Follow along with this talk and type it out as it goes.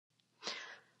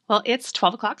Well, it's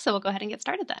 12 o'clock, so we'll go ahead and get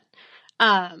started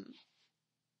then.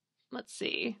 Let's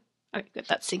see. Okay, good.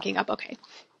 That's syncing up. Okay.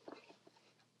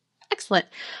 Excellent.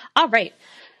 All right.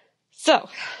 So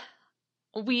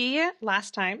we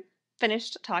last time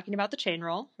finished talking about the chain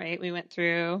rule, right? We went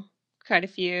through quite a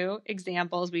few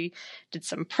examples. We did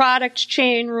some product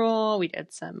chain rule. We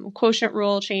did some quotient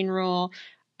rule, chain rule.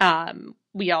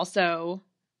 We also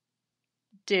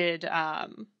did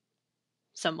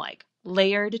some like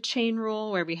layered chain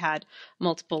rule where we had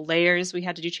multiple layers we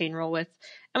had to do chain rule with.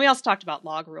 And we also talked about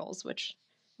log rules, which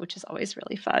is always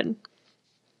really fun.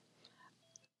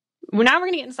 Well, now we're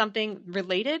going to get into something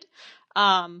related,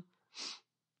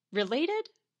 related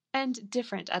and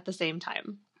different at the same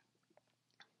time.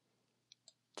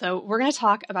 So we're going to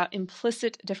talk about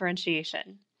implicit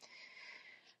differentiation.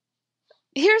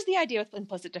 Here's the idea with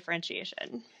implicit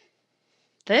differentiation.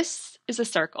 This is a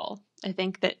circle. I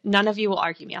think that none of you will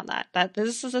argue me on that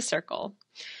this is a circle.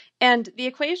 And the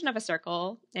equation of a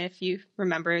circle, if you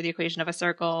remember the equation of a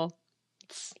circle,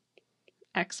 it's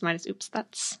x minus, oops,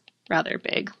 that's rather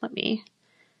big. Let me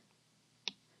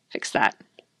fix that.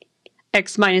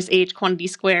 X minus h quantity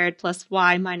squared plus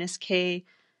y minus k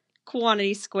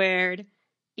quantity squared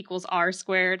equals r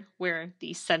squared, where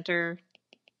the center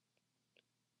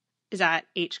is at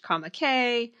h comma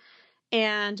k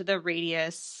and the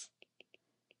radius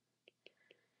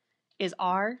is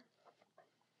r.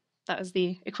 That was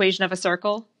the equation of a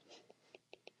circle.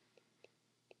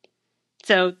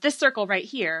 So this circle right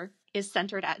here is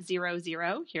centered at 0,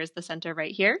 0. Here's the center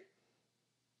right here.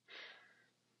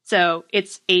 So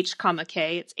it's h comma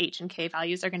k. Its h and k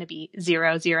values are going to be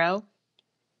 0, 0.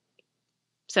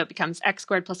 So it becomes x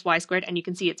squared plus y squared, and you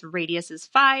can see its radius is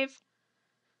 5.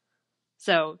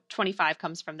 So 25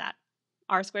 comes from that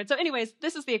r squared. So anyways,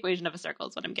 this is the equation of a circle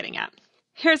is what I'm getting at.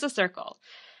 Here's a circle.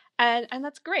 And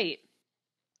that's great.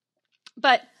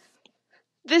 But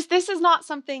this is not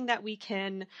something that we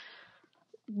can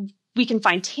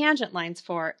find tangent lines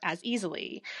for as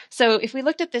easily. So if we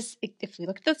looked at this, if we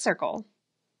looked at the circle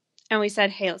and we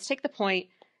said, hey, let's take the point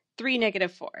 3,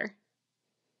 negative 4,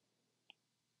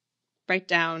 right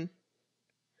down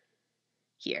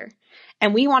here.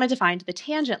 And we wanted to find the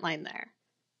tangent line there.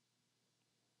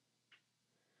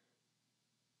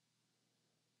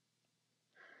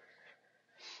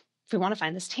 If we want to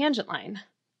find this tangent line,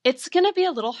 it's going to be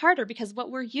a little harder because what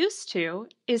we're used to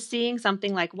is seeing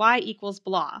something like y equals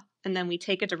blah, and then we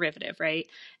take a derivative, right?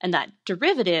 And that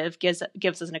derivative gives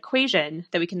us an equation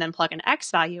that we can then plug an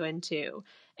x value into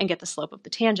and get the slope of the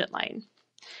tangent line.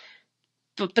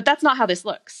 But that's not how this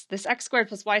looks. This x squared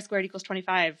plus y squared equals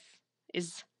 25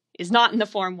 is not in the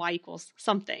form y equals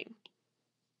something.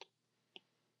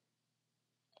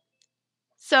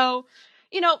 So,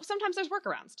 sometimes there's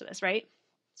workarounds to this, right?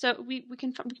 So we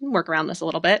can work around this a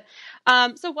little bit.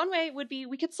 So one way would be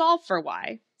we could solve for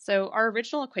y. So our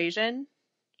original equation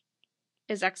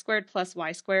is x squared plus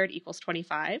y squared equals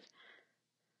 25.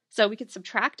 So we could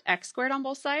subtract x squared on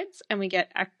both sides, and we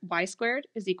get y squared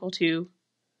is equal to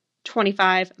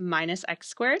 25 minus x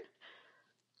squared.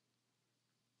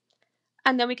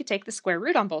 And then we could take the square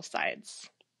root on both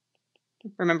sides,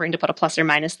 remembering to put a plus or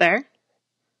minus there.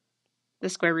 The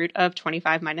square root of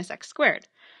 25 minus x squared.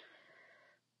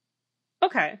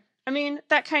 Okay, I mean,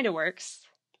 that kind of works,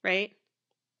 right?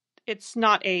 It's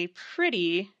not a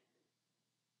pretty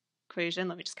equation.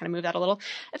 Let me just kind of move that a little.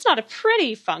 It's not a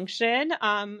pretty function.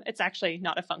 It's actually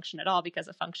not a function at all because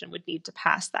a function would need to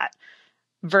pass that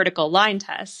vertical line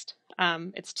test.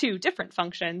 It's two different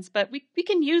functions, but we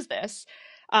can use this.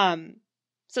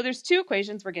 So there's two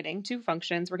equations we're getting, two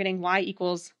functions. We're getting y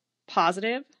equals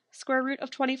positive square root of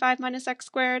 25 minus x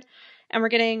squared, and we're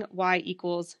getting y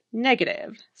equals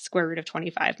negative square root of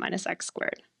 25 minus x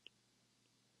squared.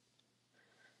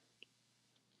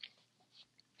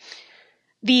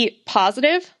 The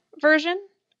positive version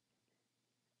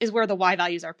is where the y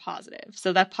values are positive.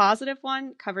 So that positive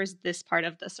one covers this part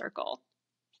of the circle.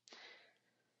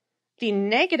 The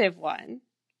negative one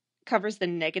covers the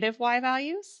negative y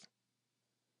values.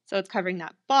 So it's covering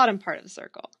that bottom part of the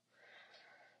circle.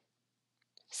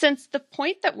 Since the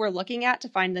point that we're looking at to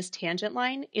find this tangent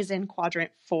line is in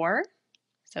quadrant 4,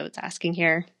 so it's asking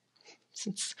here,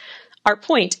 since our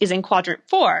point is in quadrant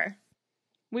 4,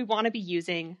 we want to be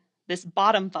using this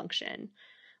bottom function,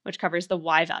 which covers the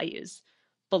y values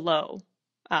below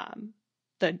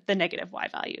the negative y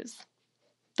values,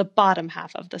 the bottom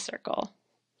half of the circle.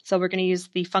 So we're going to use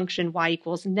the function y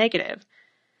equals negative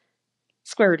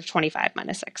square root of 25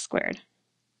 minus x squared.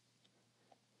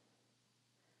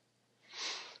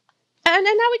 And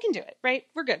now we can do it, right?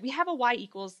 We're good. We have a y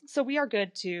equals, so we are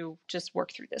good to just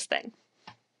work through this thing.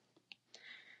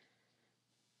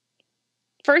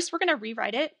 first we're going to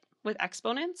rewrite it with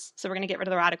exponents. So we're going to get rid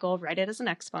of the radical, write it as an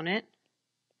exponent.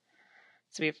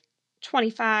 So we have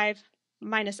 25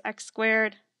 minus x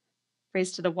squared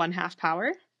raised to the 1/2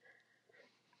 power.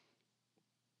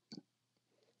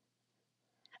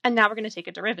 And now we're going to take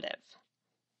a derivative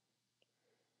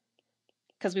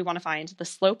because we want to find the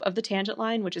slope of the tangent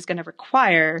line, which is going to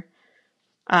require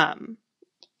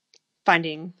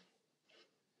finding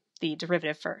the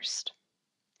derivative first.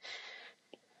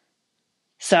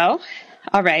 So,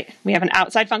 all right, we have an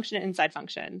outside function and inside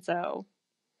function. So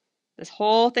this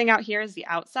whole thing out here is the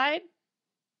outside.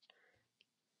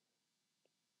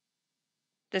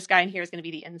 This guy in here is going to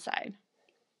be the inside.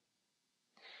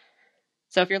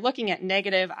 So if you're looking at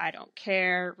negative, I don't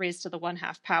care, raised to the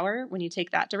 1/2 power, when you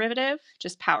take that derivative,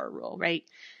 just power rule, right?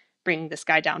 Bring this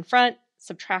guy down front,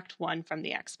 subtract 1 from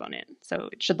the exponent. So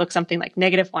it should look something like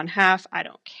negative 1/2, I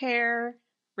don't care,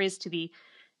 raised to the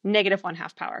negative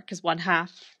 1/2 power, because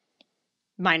 1/2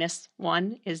 minus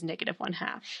 1 is negative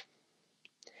 1/2.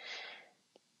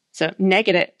 So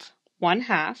negative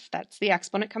 1/2, that's the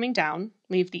exponent coming down,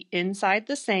 leave the inside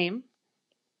the same,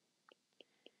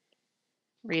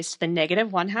 raised to the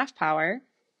negative 1/2 power,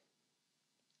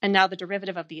 and now the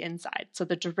derivative of the inside. So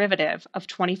the derivative of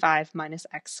 25 minus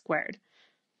x squared.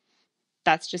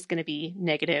 That's just going to be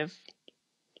negative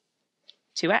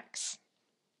 2x.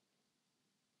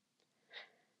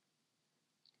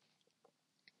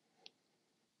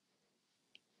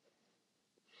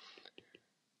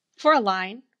 For a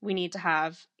line, we need to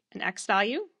have an x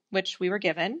value, which we were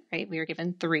given, right? We were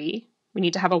given 3. We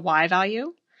need to have a y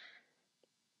value,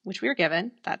 which we were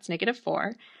given, that's negative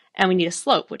 4. And we need a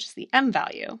slope, which is the m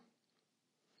value.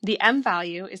 The m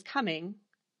value is coming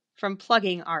from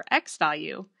plugging our x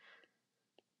value,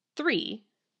 3,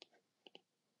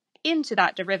 into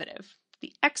that derivative.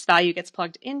 The x value gets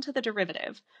plugged into the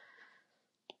derivative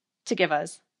to give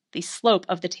us the slope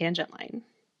of the tangent line.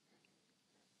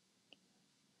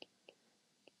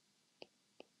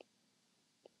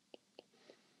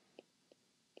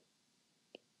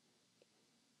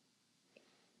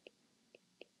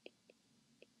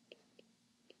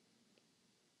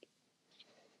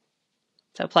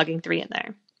 So plugging 3 in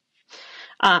there.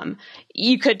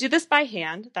 You could do this by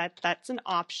hand. That's an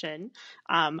option.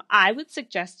 I would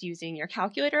suggest using your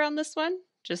calculator on this one.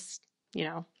 Just,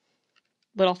 a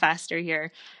little faster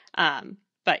here.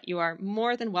 But you are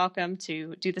more than welcome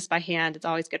to do this by hand. It's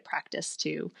always good practice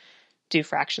to do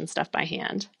fraction stuff by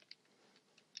hand.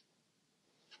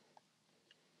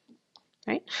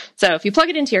 Right? So if you plug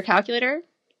it into your calculator,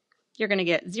 you're going to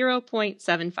get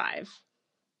 0.75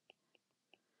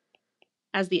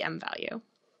 as the m value.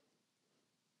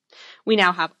 We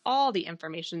now have all the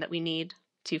information that we need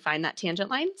to find that tangent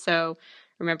line. So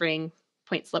remembering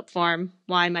point slope form,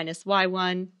 y minus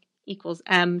y1 equals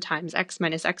m times x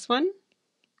minus x1.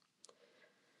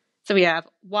 So we have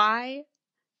y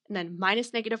and then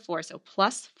minus negative 4. So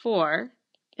plus 4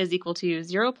 is equal to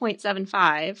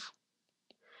 0.75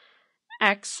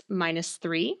 x minus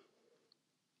 3.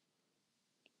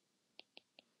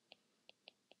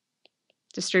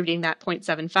 Distributing that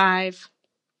 0.75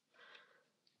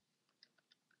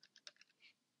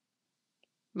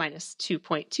 minus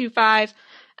 2.25,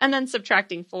 and then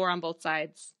subtracting 4 on both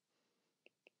sides.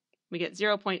 We get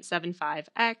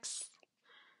 0.75x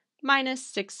minus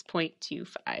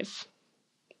 6.25.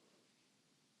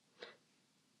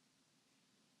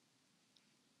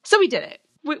 So we did it.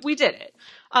 We did it.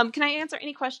 Can I answer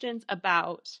any questions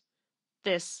about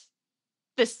this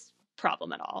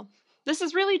problem at all? This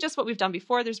is really just what we've done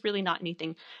before. There's really not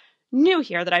anything new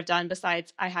here that I've done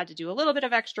besides I had to do a little bit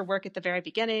of extra work at the very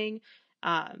beginning.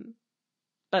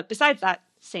 But besides that,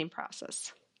 same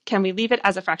process. Can we leave it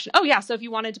as a fraction? Oh yeah, so if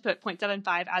you wanted to put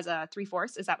 0.75 as a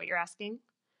 3/4, is that what you're asking?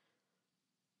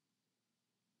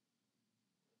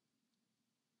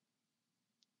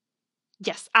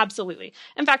 Yes, absolutely.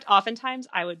 In fact, oftentimes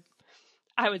I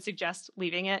would suggest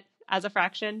leaving it as a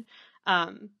fraction.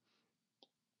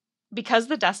 Because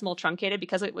the decimal truncated,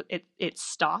 because it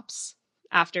stops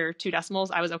after 2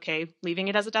 decimals, I was okay leaving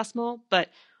it as a decimal, but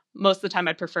most of the time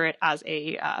I'd prefer it as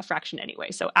a fraction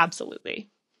anyway, so absolutely.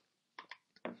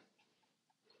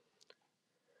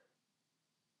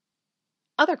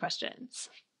 Other questions?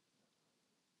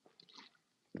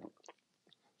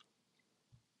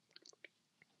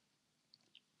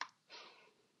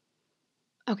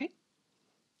 Okay.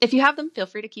 If you have them, feel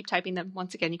free to keep typing them.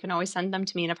 Once again, you can always send them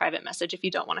to me in a private message if you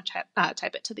don't want to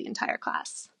type it to the entire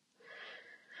class.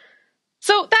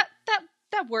 So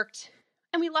that worked,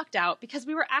 and we lucked out because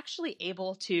we were actually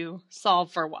able to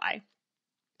solve for y.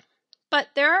 But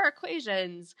there are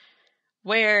equations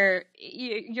where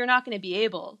you're not going to be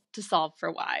able to solve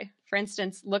for y. For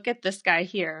instance, look at this guy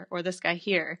here or this guy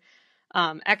here.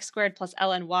 X squared plus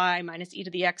ln y minus e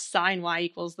to the x sine y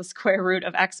equals the square root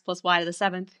of x plus y to the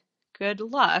 7th. Good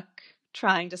luck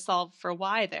trying to solve for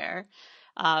y there.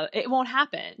 It won't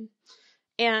happen.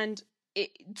 And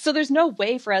so there's no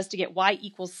way for us to get y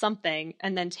equals something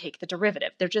and then take the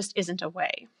derivative. There just isn't a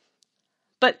way.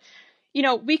 But,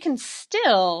 we can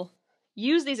still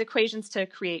use these equations to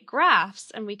create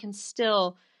graphs, and we can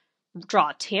still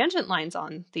draw tangent lines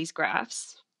on these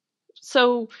graphs.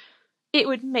 So it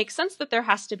would make sense that there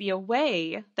has to be a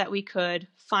way that we could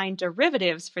find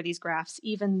derivatives for these graphs,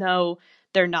 even though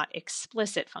they're not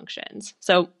explicit functions.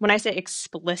 So when I say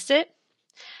explicit,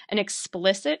 an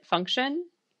explicit function,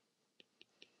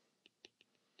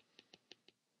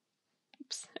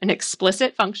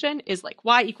 is like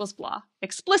y equals blah.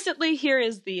 Explicitly, here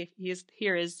is a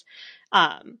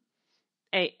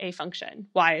function.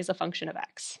 Y is a function of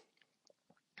x.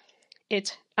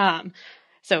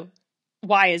 So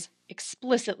y is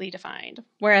explicitly defined,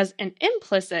 whereas an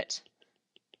implicit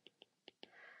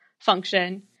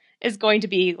function is going to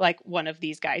be like one of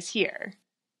these guys here.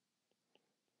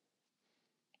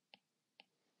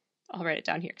 I'll write it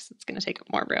down here because it's going to take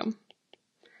up more room.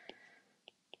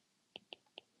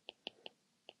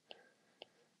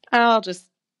 I'll just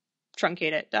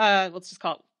truncate it. Let's just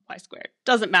call it y squared.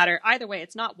 Doesn't matter. Either way,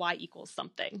 it's not y equals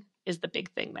something is the big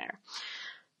thing there.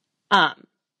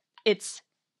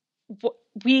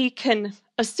 We can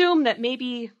assume that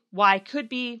maybe y could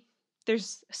be,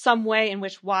 there's some way in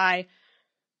which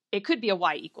it could be a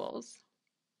y equals,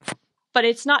 but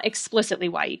it's not explicitly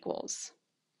y equals.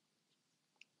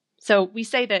 So we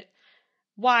say that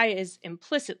y is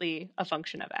implicitly a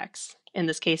function of x in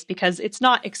this case because it's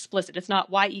not explicit. It's not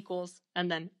y equals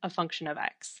and then a function of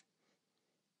x.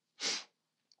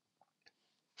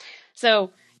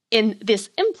 So in this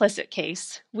implicit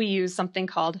case, we use something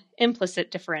called implicit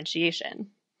differentiation,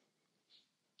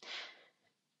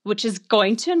 which is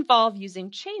going to involve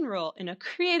using chain rule in a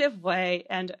creative way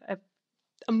and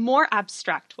a more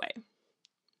abstract way.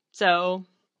 So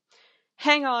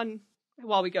hang on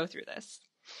while we go through this.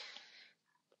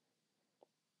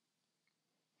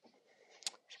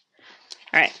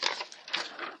 All right,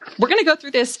 we're going to go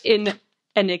through this in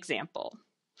an example.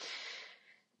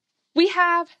 We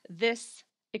have this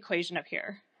equation up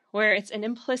here where it's an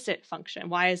implicit function.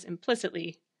 Y is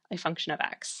implicitly a function of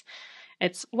x.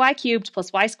 It's y cubed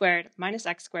plus y squared minus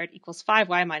x squared equals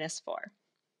 5y minus 4.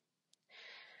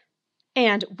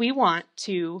 And we want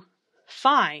to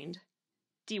find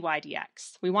dy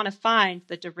dx. We want to find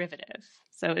the derivative.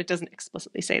 So it doesn't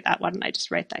explicitly say that. Why don't I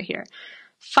just write that here?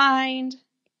 Find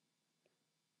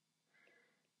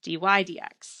dy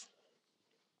dx.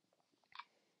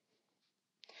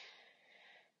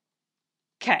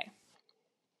 Okay.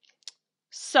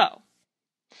 So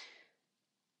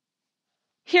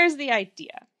here's the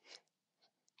idea.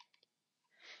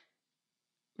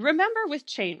 Remember with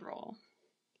chain rule.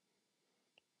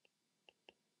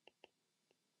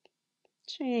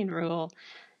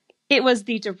 It was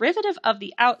the derivative of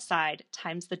the outside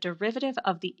times the derivative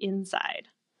of the inside.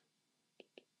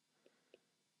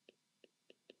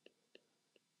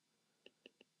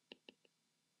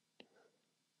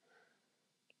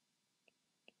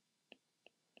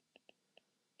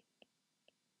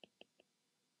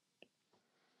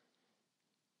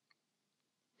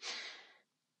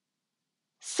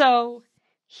 So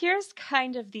here's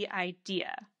kind of the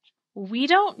idea. We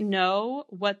don't know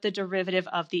what the derivative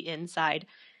of the inside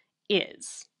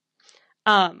is.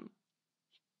 When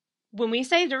we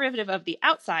say derivative of the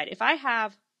outside, if I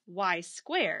have y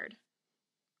squared,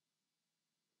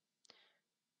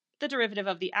 the derivative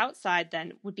of the outside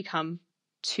then would become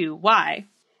 2y,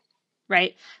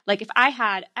 right? Like if I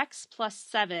had x plus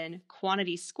 7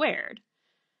 quantity squared,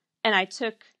 and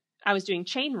I was doing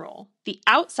chain rule, the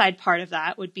outside part of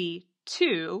that would be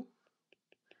 2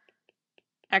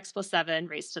 x plus 7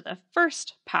 raised to the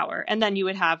first power, and then you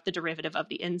would have the derivative of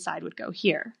the inside would go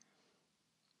here.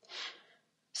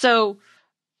 So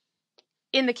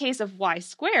in the case of y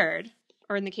squared,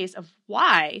 or in the case of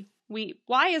y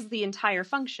is the entire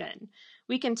function.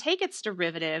 We can take its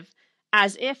derivative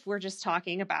as if we're just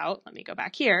talking about, let me go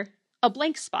back here, a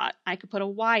blank spot. I could put a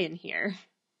y in here.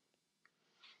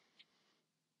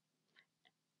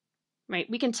 Right?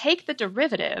 We can take the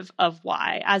derivative of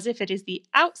y as if it is the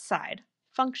outside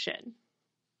function.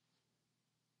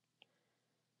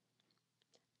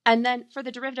 And then for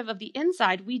the derivative of the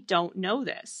inside, we don't know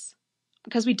this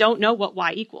because we don't know what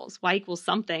y equals. Y equals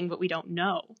something, but we don't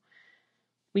know.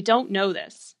 We don't know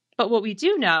this. But what we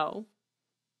do know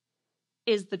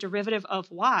is the derivative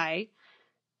of y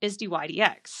is dy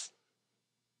dx?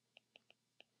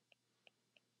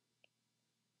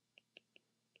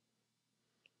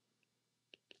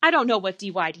 I don't know what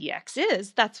dy dx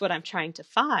is. That's what I'm trying to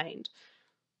find.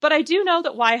 But I do know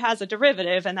that y has a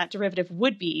derivative, and that derivative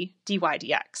would be dy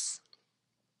dx.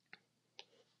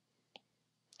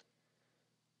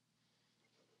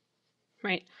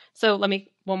 Right? So let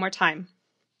me, one more time.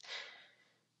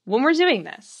 When we're doing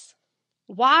this,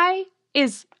 y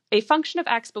is a function of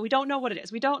x, but we don't know what it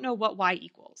is. We don't know what y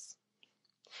equals.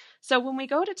 So when we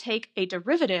go to take a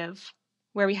derivative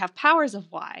where we have powers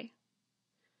of y,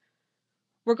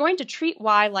 we're going to treat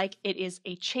y like it is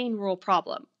a chain rule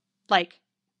problem. Like,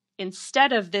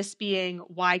 instead of this being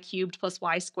y cubed plus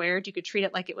y squared, you could treat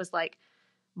it like it was like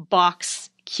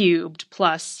box cubed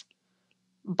plus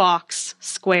box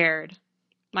squared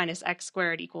minus x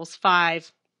squared equals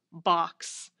 5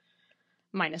 box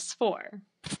minus 4.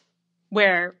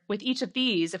 Where with each of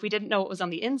these, if we didn't know what was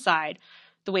on the inside,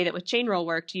 the way that with chain rule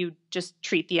worked, you just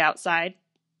treat the outside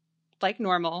like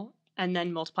normal and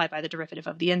then multiply by the derivative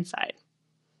of the inside.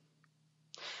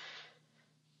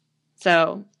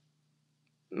 So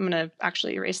I'm going to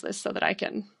actually erase this so that I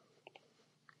can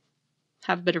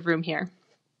have a bit of room here.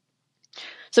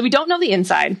 So we don't know the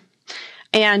inside.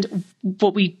 And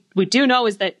what we do know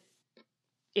is that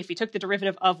if you took the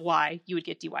derivative of y, you would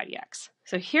get dy dx.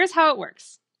 So here's how it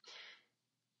works.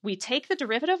 We take the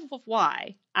derivative of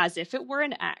y as if it were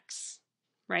an x,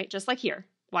 right? Just like here,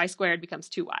 y squared becomes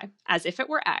 2y, as if it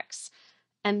were x.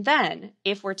 And then,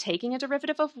 if we're taking a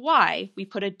derivative of y, we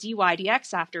put a dy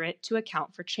dx after it to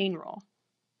account for chain rule.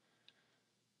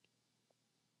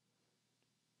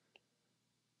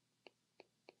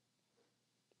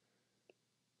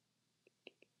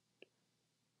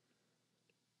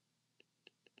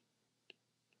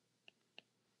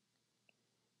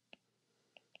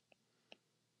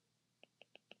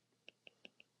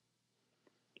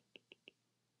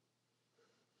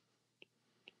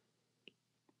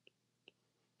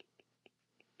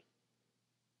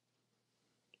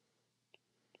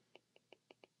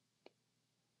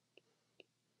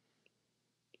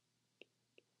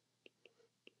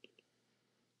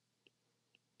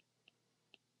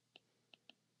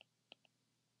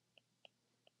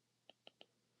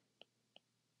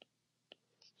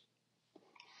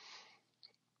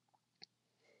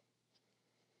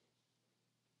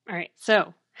 All right,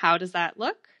 so how does that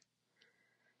look?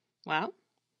 Well,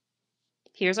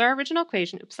 here's our original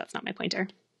equation. Oops, that's not my pointer.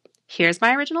 Here's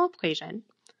my original equation,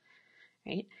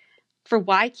 right? For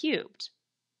y cubed,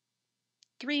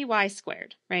 3y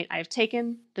squared, right? I've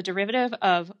taken the derivative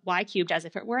of y cubed as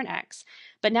if it were an x,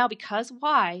 but now because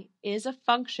y is a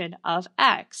function of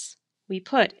x, we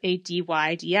put a dy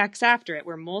dx after it.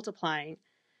 We're multiplying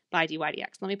by dy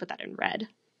dx. Let me put that in red.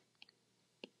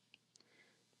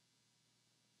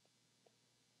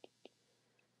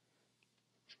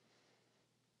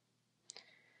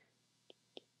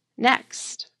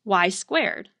 Next, y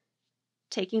squared.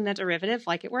 Taking the derivative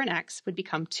like it were an x would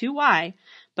become 2y,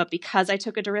 but because I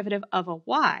took a derivative of a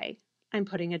y, I'm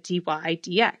putting a dy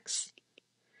dx.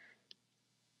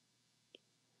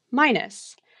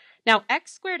 Minus. Now,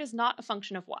 x squared is not a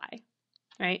function of y,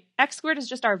 right? X squared is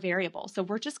just our variable, so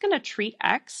we're just going to treat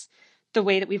x the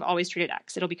way that we've always treated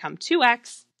x. It'll become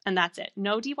 2x, and that's it.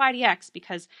 No dy dx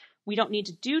because we don't need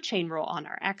to do chain rule on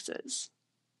our x's.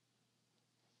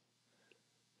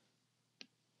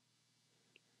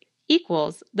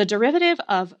 Equals the derivative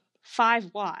of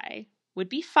 5y would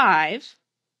be 5,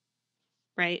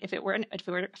 right? If it were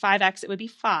 5x, it would be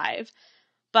 5.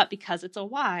 But because it's a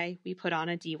y, we put on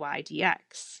a dy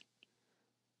dx.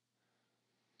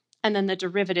 And then the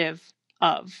derivative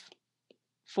of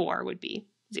 4 would be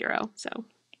 0, so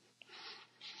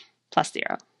plus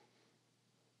 0.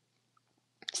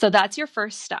 So that's your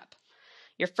first step.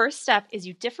 Your first step is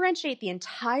you differentiate the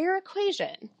entire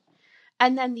equation,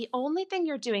 and then the only thing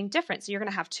you're doing different, so you're going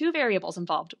to have two variables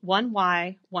involved, one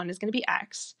y, one is going to be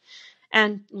x.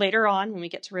 And later on, when we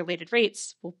get to related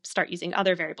rates, we'll start using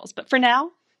other variables. But for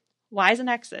now, y's and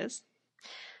x's.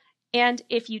 And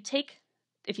if you take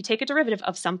a derivative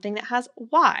of something that has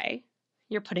y,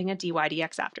 you're putting a dy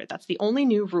dx after it. That's the only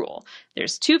new rule.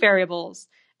 There's two variables,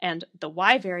 and the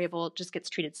y variable just gets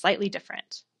treated slightly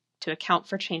different to account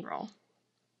for chain rule.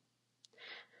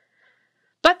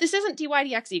 But this isn't dy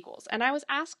dx equals, and I was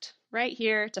asked right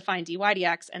here to find dy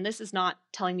dx, and this is not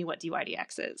telling me what dy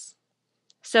dx is.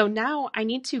 So now I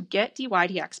need to get dy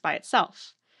dx by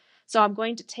itself. So I'm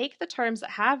going to take the terms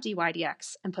that have dy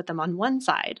dx and put them on one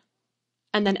side,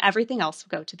 and then everything else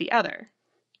will go to the other.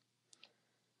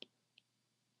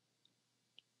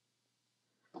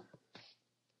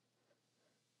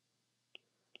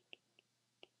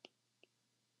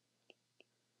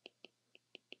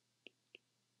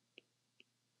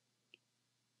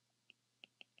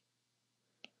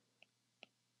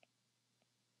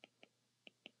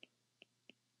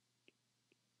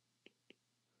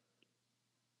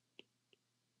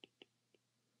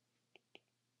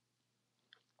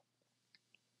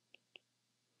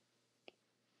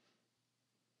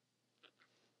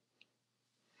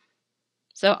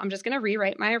 So I'm just going to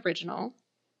rewrite my original.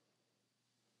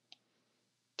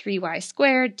 3y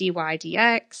squared dy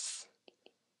dx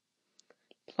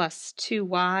plus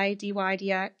 2y dy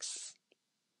dx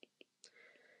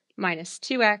minus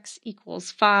 2x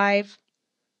equals 5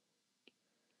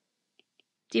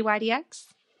 dy dx.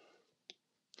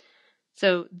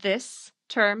 So this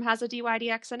term has a dy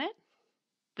dx in it,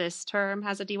 this term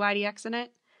has a dy dx in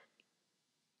it,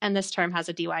 and this term has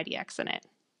a dy dx in it.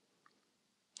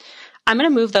 I'm going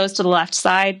to move those to the left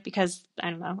side because,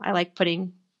 I don't know, I like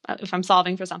putting, if I'm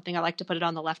solving for something, I like to put it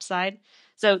on the left side.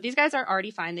 So these guys are already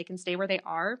fine. They can stay where they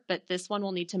are, but this one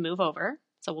will need to move over.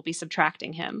 So we'll be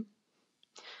subtracting him.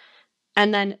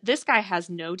 And then this guy has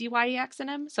no dy dx in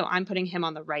him, so I'm putting him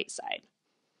on the right side.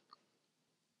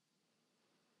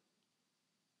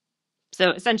 So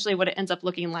essentially what it ends up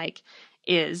looking like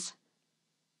is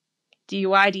dy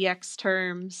dx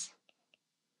terms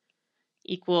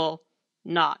equal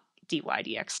not dy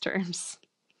dx terms.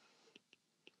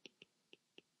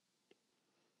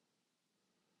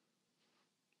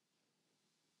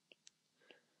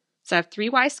 So I have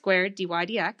 3y squared dy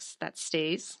dx, that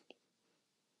stays,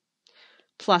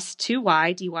 plus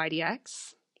 2y dy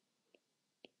dx.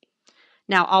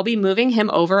 Now I'll be moving him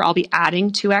over, I'll be adding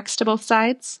 2x to both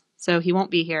sides, so he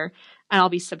won't be here, and I'll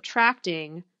be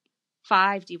subtracting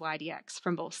 5 dy dx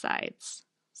from both sides.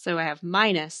 So I have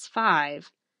minus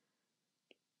 5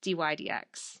 dy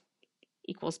dx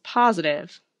equals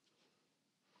positive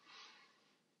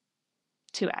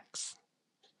 2x.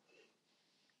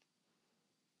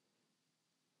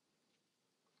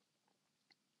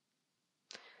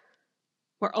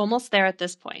 We're almost there at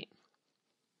this point.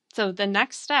 So the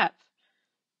next step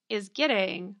is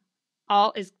factoring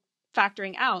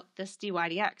out this dy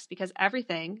dx because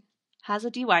everything has a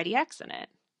dy dx in it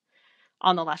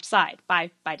on the left side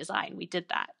by design. We did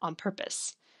that on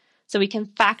purpose. So we can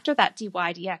factor that dy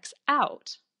dx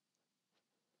out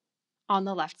on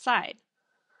the left side.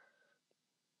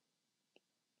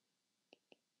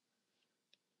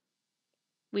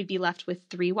 We'd be left with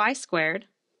 3y squared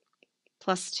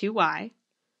plus 2y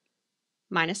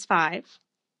minus 5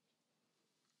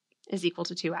 is equal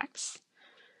to 2x.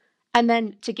 And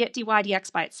then to get dy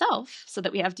dx by itself, so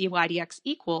that we have dy dx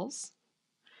equals,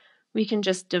 we can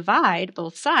just divide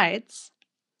both sides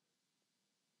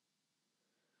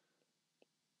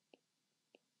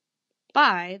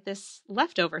by this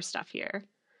leftover stuff here.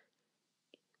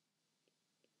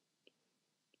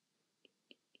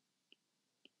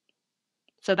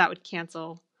 So that would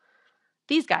cancel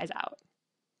these guys out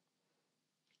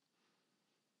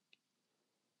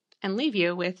and leave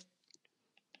you with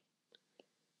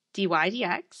dy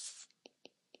dx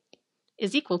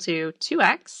is equal to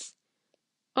 2x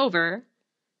over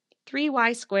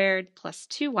 3y squared plus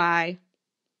 2y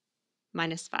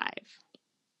minus 5.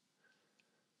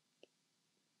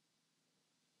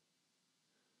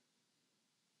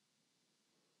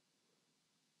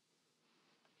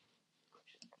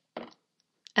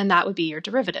 And that would be your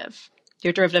derivative.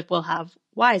 Your derivative will have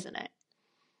y's in it.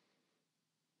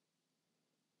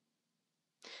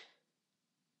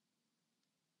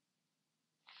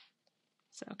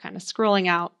 So kind of scrolling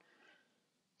out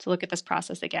to look at this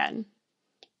process again.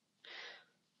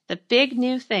 The big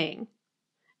new thing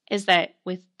is that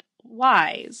with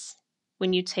y's,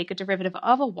 when you take a derivative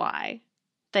of a y,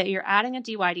 that you're adding a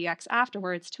dy dx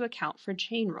afterwards to account for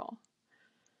chain rule.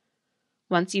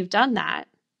 Once you've done that,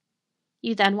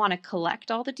 you then want to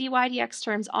collect all the dy dx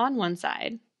terms on one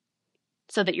side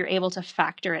so that you're able to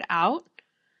factor it out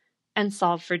and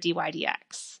solve for dy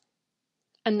dx.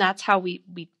 And that's how we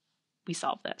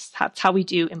solve this. That's how we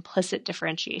do implicit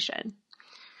differentiation.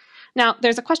 Now,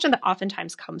 there's a question that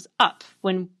oftentimes comes up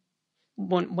when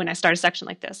I start a section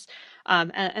like this.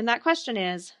 And that question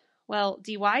is, well,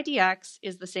 dy dx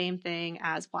is the same thing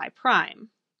as y prime.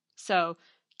 So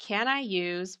can I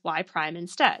use y prime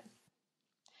instead?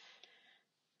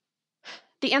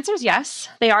 The answer is yes,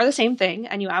 they are the same thing,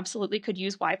 and you absolutely could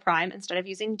use y prime instead of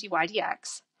using dy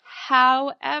dx.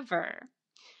 However,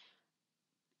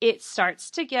 it starts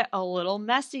to get a little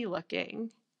messy looking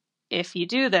if you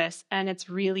do this, and it's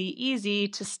really easy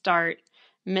to start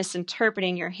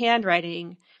misinterpreting your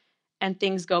handwriting and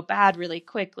things go bad really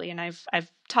quickly. And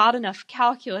I've taught enough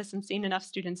calculus and seen enough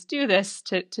students do this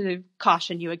to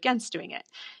caution you against doing it.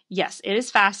 Yes, it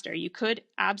is faster. You could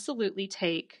absolutely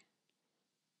take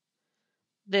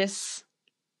this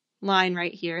line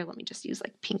right here. Let me just use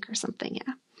like pink or something.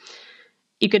 Yeah.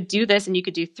 You could do this and you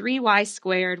could do 3y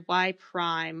squared y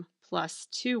prime plus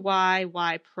 2y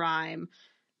y prime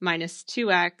minus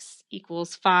 2x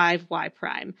equals 5y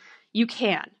prime. You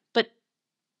can, but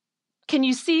can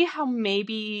you see how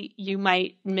maybe you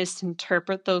might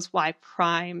misinterpret those y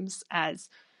primes as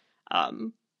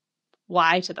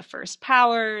y to the first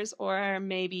powers, or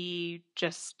maybe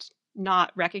just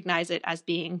not recognize it as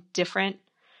being different?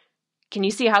 Can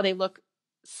you see how they look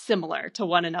similar to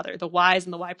one another? The y's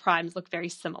and the y primes look very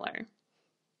similar.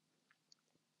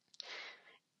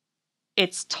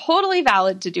 It's totally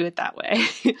valid to do it that way,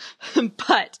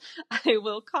 but I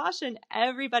will caution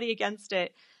everybody against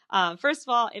it. First of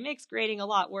all, it makes grading a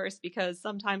lot worse because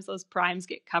sometimes those primes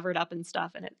get covered up and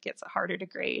stuff and it gets harder to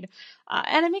grade.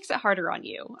 And it makes it harder on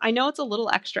you. I know it's a little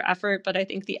extra effort, but I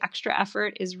think the extra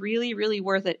effort is really, really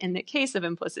worth it in the case of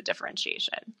implicit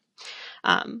differentiation.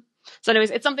 So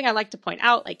anyways, it's something I like to point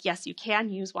out, like, yes, you can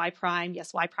use y prime.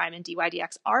 Yes, y prime and dy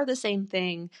dx are the same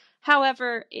thing.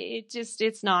 However,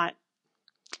 it's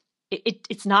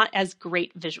not as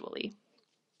great visually.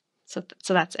 So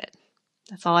that's it.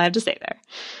 That's all I have to say there.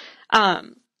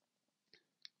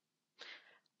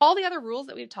 All the other rules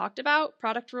that we've talked about,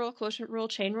 product rule, quotient rule,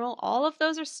 chain rule, all of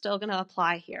those are still going to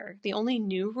apply here. The only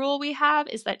new rule we have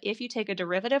is that if you take a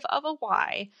derivative of a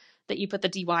y, that you put the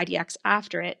dy dx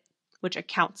after it, which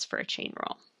accounts for a chain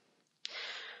rule.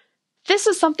 This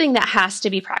is something that has to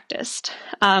be practiced.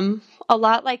 A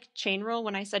lot like chain rule,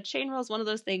 when I said chain rule is one of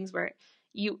those things where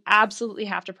you absolutely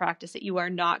have to practice it. You are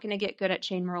not going to get good at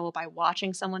chain rule by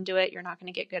watching someone do it. You're not going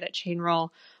to get good at chain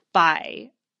rule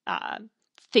by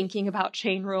thinking about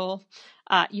chain rule.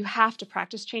 You have to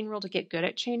practice chain rule to get good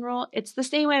at chain rule. It's the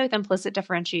same way with implicit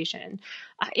differentiation.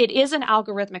 It is an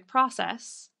algorithmic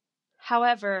process.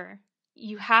 However,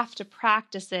 you have to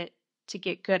practice it to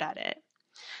get good at it.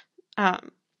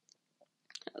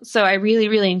 So I really,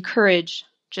 really encourage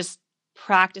just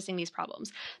practicing these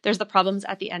problems. There's the problems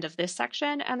at the end of this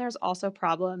section, and there's also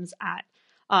problems at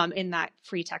in that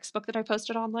free textbook that I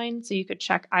posted online. So you could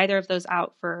check either of those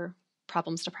out for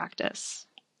problems to practice.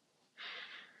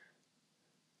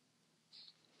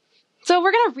 So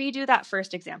we're going to redo that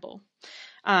first example.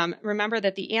 Remember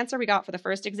that the answer we got for the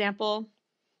first example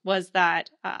was that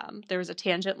there was a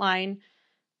tangent line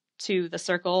to the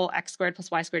circle x squared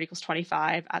plus y squared equals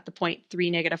 25 at the point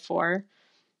 3, -4.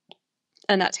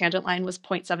 And that tangent line was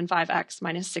 0.75x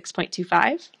minus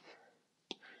 6.25.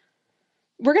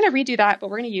 We're going to redo that, but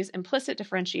we're going to use implicit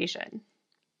differentiation.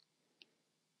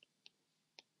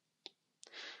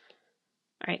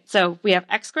 All right, so we have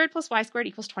x squared plus y squared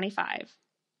equals 25.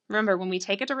 Remember, when we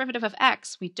take a derivative of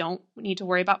x, we don't need to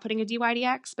worry about putting a dy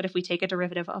dx, but if we take a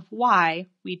derivative of y,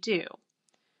 we do.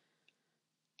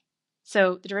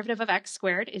 So the derivative of x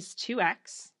squared is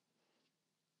 2x.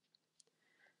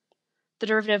 The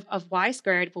derivative of y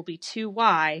squared will be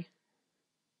 2y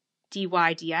dy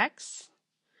dx.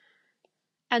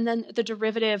 And then the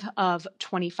derivative of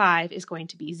 25 is going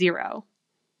to be 0.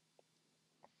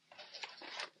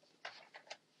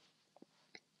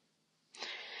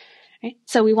 Okay,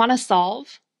 so we want to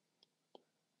solve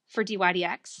for dy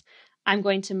dx. I'm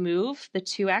going to move the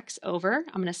 2x over.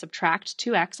 I'm going to subtract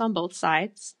 2x on both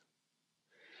sides.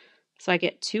 So I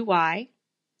get 2y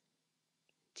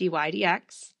dy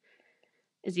dx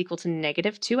is equal to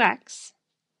 -2x.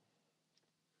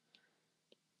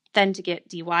 Then to get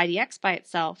dy dx by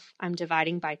itself, I'm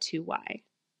dividing by 2y.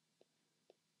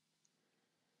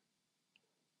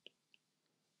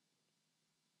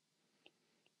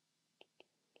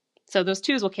 So those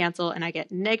 2's will cancel, and I get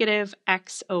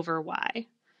 -x over y.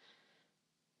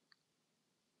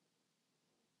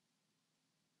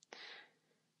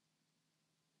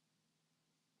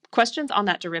 Questions on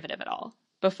that derivative at all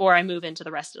before I move into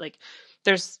the rest? Like,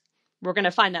 we're going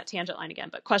to find that tangent line again,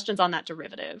 but questions on that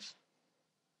derivative?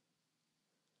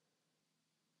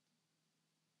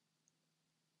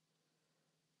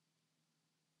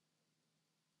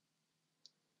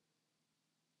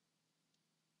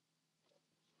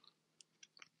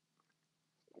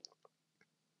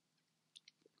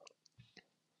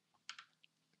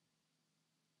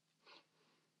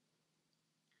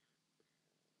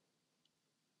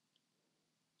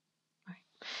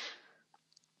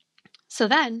 So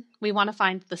then we want to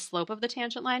find the slope of the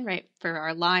tangent line, right? For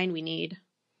our line, we need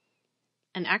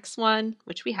an x1,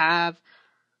 which we have,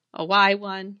 a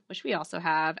y1, which we also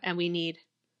have, and we need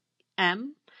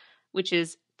m, which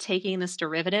is taking this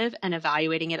derivative and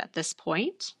evaluating it at this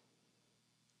point.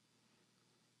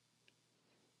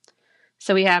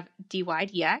 So we have dy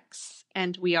dx,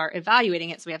 and we are evaluating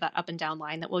it, so we have that up and down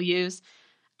line that we'll use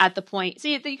at the point. So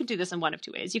you could do this in one of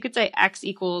two ways. You could say x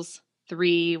equals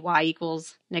 3, y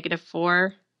equals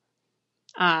 -4.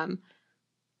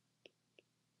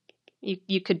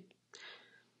 You could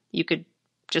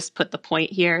just put the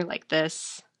point here like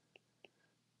this.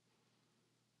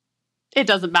 It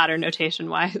doesn't matter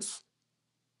notation-wise.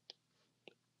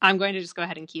 I'm going to just go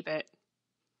ahead and keep it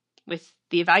with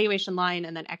the evaluation line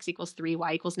and then x equals 3,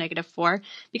 y equals -4,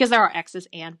 because there are x's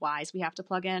and y's we have to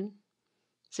plug in.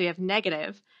 So you have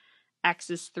negative x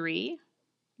is 3,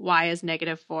 y is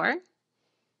 -4,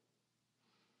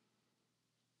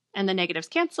 and the negatives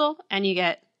cancel, and you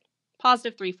get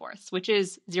positive 3/4, which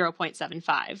is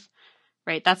 0.75,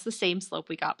 right? That's the same slope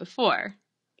we got before.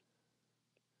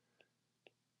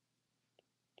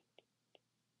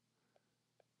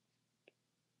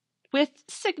 With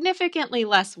significantly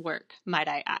less work, might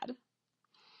I add.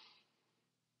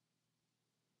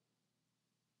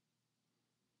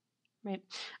 Right.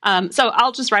 So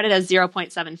I'll just write it as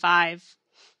 0.75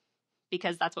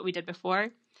 because that's what we did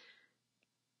before.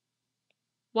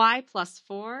 Y plus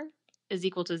 4 is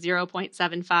equal to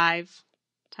 0.75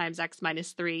 times x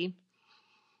minus 3.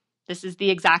 This is the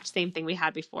exact same thing we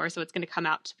had before, so it's going to come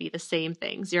out to be the same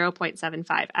thing,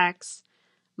 0.75x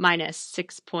minus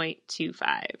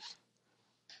 6.25.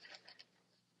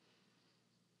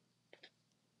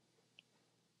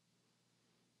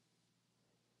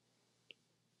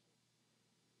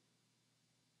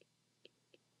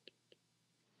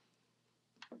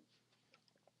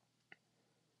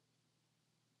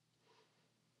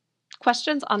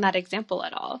 Questions on that example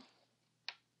at all?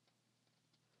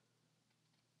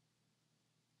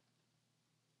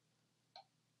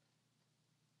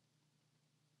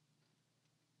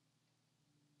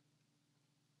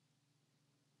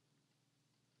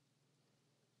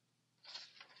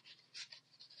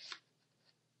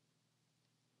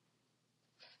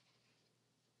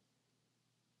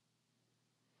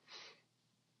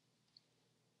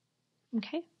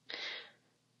 Okay.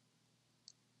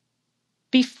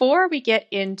 Before we get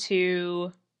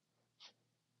into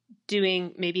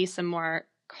doing maybe some more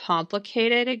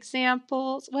complicated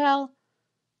examples, well,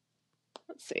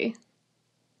 let's see.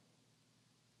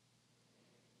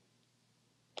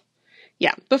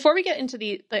 Yeah, before we get into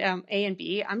the A and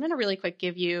B, I'm going to really quick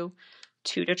give you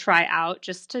 2 to try out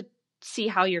just to see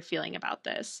how you're feeling about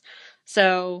this.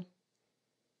 So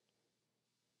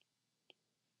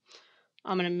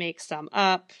I'm going to make some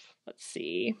up. Let's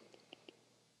see.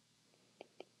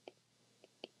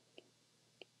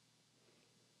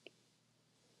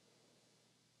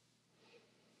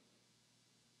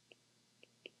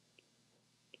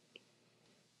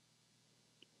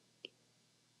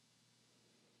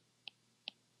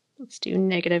 Let's do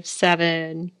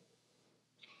 -7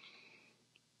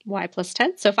 y plus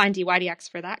 10. So find dy dx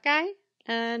for that guy.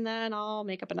 And then I'll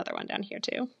make up another one down here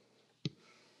too.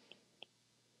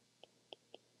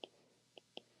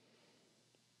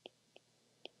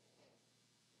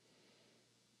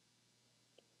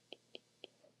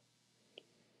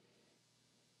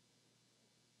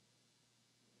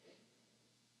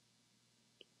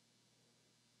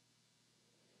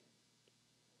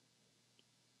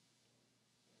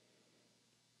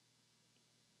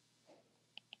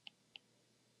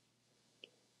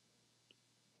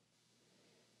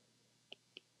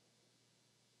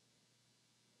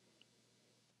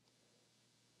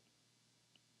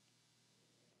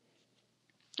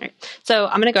 All right, so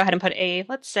I'm going to go ahead and put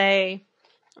let's say,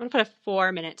 I'm going to put a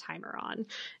 4-minute timer on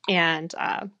and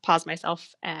pause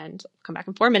myself and come back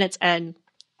in 4 minutes and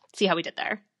see how we did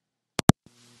there.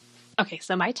 Okay,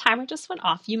 so my timer just went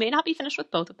off. You may not be finished with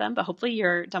both of them, but hopefully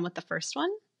you're done with the first one.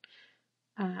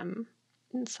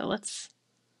 So let's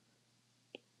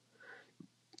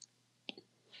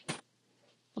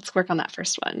work on that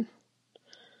first one.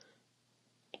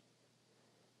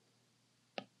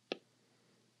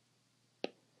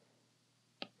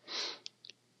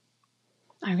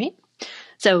 All right,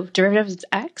 so derivative of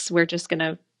x, we're just going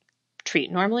to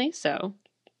treat normally. So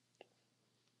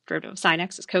derivative of sine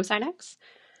x is cosine x,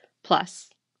 plus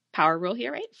power rule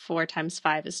here, right? 4 times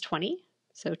 5 is 20.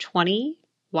 So 20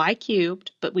 y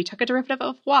cubed, but we took a derivative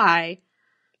of y,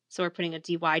 so we're putting a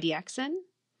dy dx in,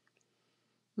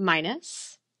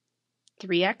 minus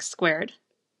 3x squared,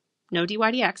 no dy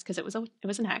dx because it was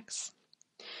an x,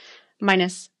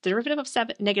 minus the derivative of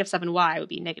 -7y would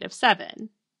be -7,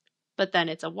 but then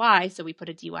it's a y, so we put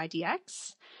a dy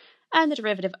dx, and the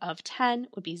derivative of 10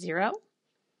 would be 0.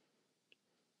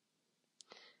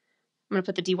 I'm going to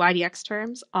put the dy dx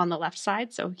terms on the left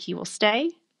side, so he will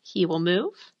stay, he will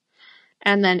move,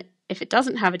 and then if it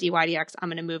doesn't have a dy dx, I'm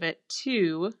going to move it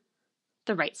to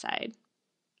the right side.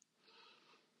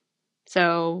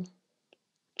 So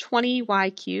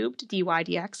 20y cubed dy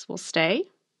dx will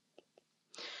stay,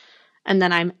 and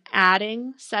then I'm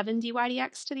adding 7 dy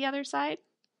dx to the other side,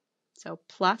 so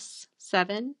plus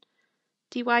 7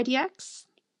 dy dx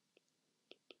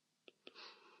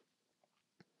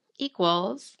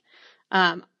equals,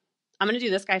 I'm going to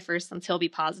do this guy first since he'll be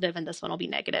positive and this one will be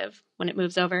negative when it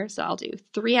moves over. So I'll do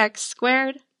 3x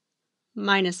squared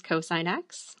minus cosine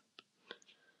x.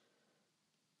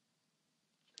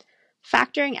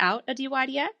 Factoring out a dy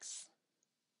dx,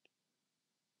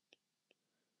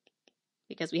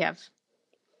 because we have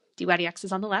dy dx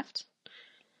is on the left.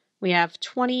 We have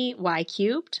 20y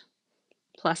cubed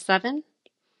plus 7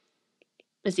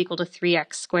 is equal to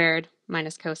 3x squared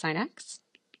minus cosine x.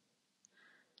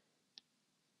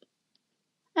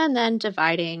 And then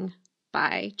dividing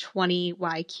by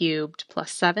 20y cubed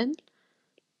plus 7.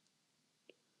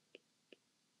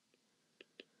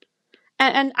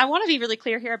 And I want to be really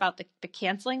clear here about the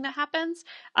canceling that happens.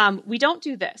 We don't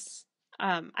do this.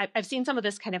 I've seen some of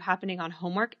this kind of happening on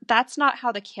homework. That's not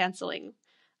how the canceling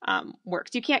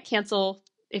works. You can't cancel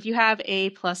if you have a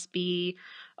plus b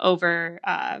over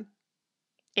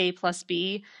a plus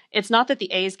b. It's not that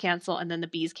the a's cancel and then the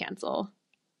b's cancel.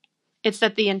 It's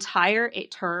that the entire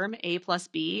term a plus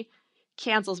b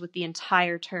cancels with the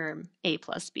entire term a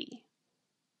plus b.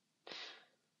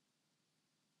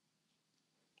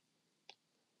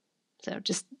 So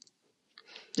just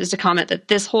a comment that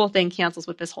this whole thing cancels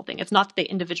with this whole thing. It's not that they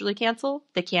individually cancel.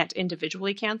 They can't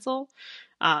individually cancel.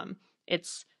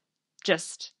 It's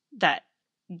just that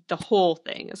the whole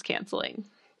thing is canceling.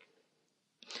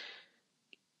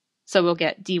 So we'll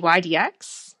get dy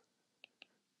dx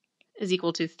is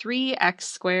equal to 3x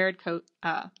squared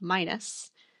minus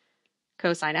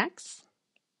cosine x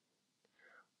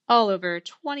all over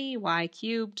 20y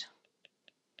cubed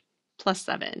plus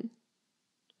 7.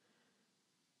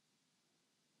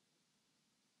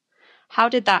 How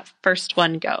did that first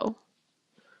one go?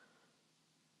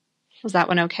 Was that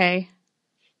one okay?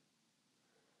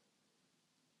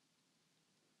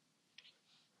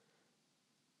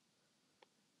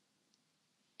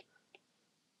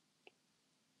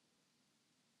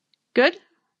 Good?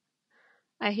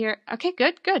 I hear, okay,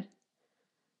 good.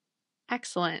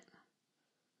 Excellent.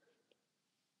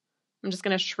 I'm just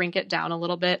going to shrink it down a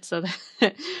little bit so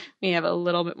that we have a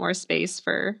little bit more space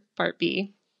for part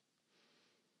B.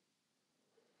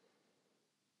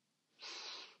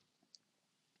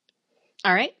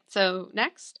 All right, so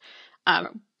next,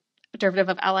 derivative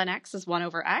of ln x is 1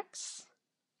 over x.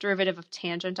 Derivative of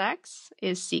tangent x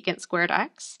is secant squared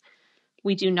x.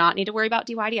 We do not need to worry about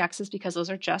dy dx's because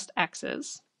those are just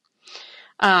x's.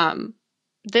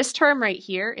 This term right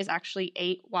here is actually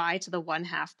 8y to the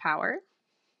 1/2 power.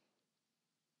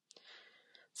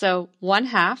 So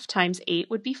 1/2 times 8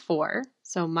 would be 4.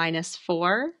 So minus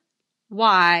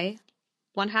 4y,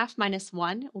 1/2 minus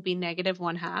 1 will be negative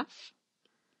 1/2.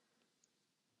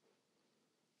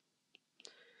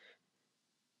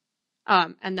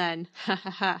 And then,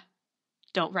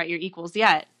 don't write your equals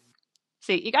yet.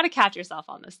 See, you got to catch yourself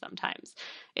on this sometimes.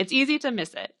 It's easy to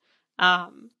miss it.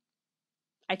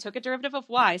 I took a derivative of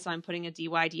y, so I'm putting a dy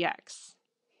dx.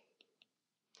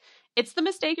 It's the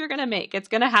mistake you're going to make. It's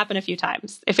going to happen a few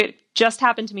times. If it just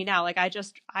happened to me now, like I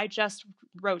just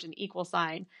wrote an equal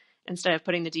sign instead of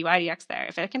putting the dy dx there.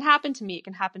 If it can happen to me, it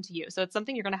can happen to you. So it's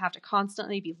something you're going to have to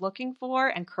constantly be looking for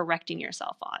and correcting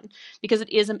yourself on because it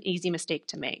is an easy mistake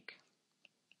to make.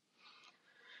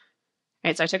 All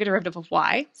right, so I took a derivative of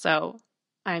y, so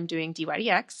I'm doing dy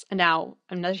dx, and now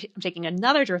I'm taking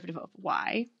another derivative of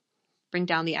y, bring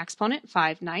down the exponent,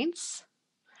 5/9.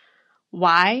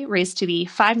 Y raised to the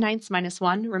 5/9 minus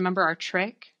 1, remember our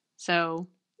trick. So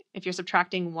if you're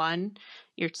subtracting 1,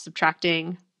 you're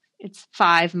subtracting, it's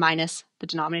 5 minus the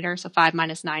denominator, so 5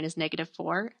 minus 9 is negative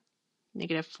 4.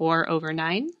 Negative 4 over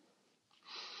 9.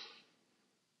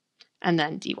 And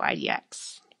then dy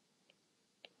dx.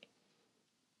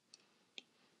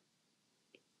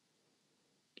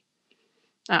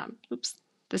 Oops,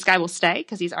 this guy will stay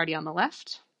because he's already on the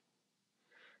left.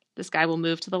 This guy will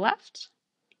move to the left.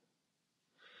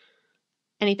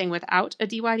 Anything without a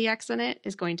dy dx in it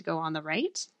is going to go on the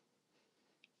right.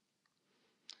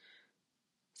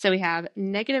 So we have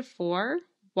negative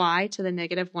 4y to the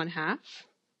negative 1/2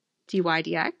 dy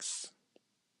dx,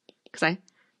 because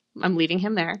I'm leaving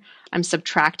him there. I'm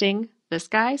subtracting this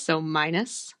guy, so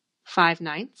minus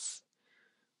 5/9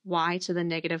 y to the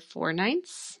negative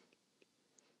 4/9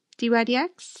 dy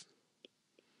dx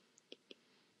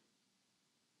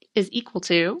is equal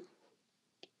to,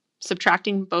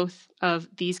 subtracting both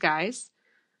of these guys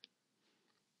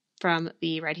from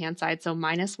the right-hand side, so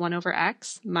minus 1 over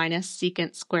x minus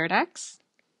secant squared x.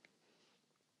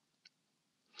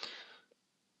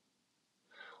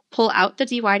 Pull out the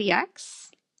dy dx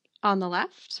on the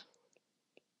left.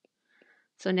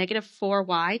 So negative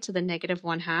 4y to the negative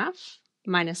 1/2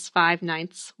 minus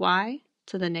 5/9 y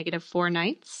to the negative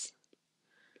 4/9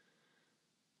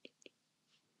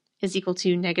 is equal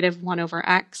to negative 1 over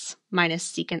x minus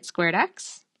secant squared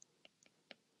x.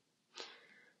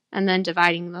 And then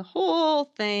dividing the whole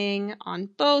thing on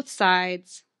both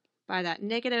sides by that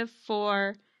negative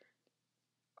 4y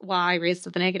raised to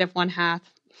the negative 1/2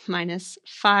 minus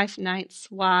 5/9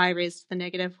 y raised to the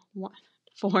negative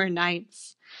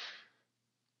 4/9,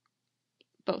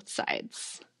 both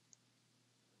sides.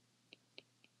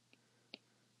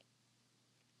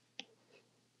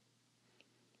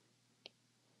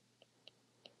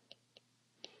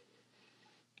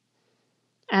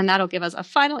 And that'll give us a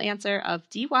final answer of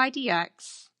dy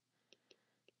dx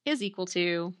is equal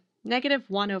to negative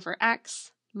 1 over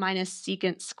x minus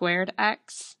secant squared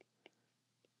x,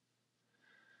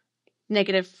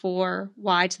 negative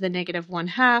 4y to the negative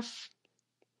 1/2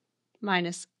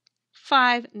 minus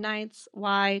 5/9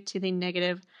 y to the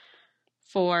negative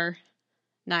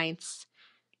 4/9.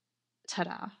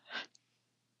 Ta-da.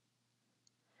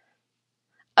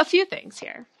 A few things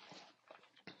here.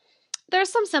 There's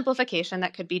some simplification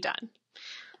that could be done.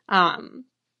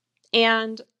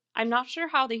 And I'm not sure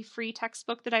how the free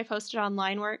textbook that I posted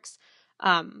online works,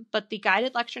 but the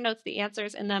guided lecture notes, the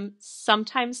answers in them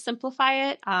sometimes simplify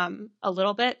it a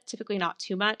little bit, typically not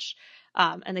too much,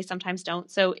 and they sometimes don't.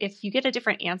 So if you get a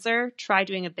different answer, try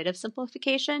doing a bit of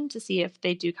simplification to see if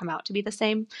they do come out to be the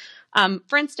same.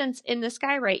 For instance, in this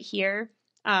guy right here,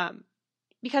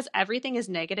 because everything is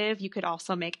negative, you could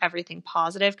also make everything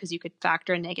positive because you could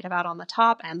factor a negative out on the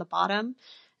top and the bottom,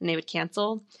 and they would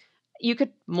cancel. You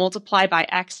could multiply by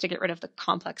x to get rid of the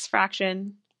complex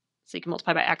fraction. So you can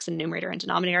multiply by x in numerator and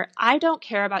denominator. I don't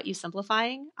care about you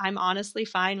simplifying. I'm honestly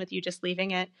fine with you just leaving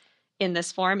it in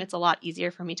this form. It's a lot easier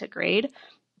for me to grade.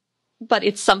 But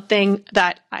it's something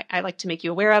that I like to make you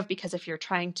aware of, because if you're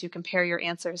trying to compare your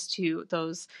answers to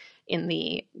those in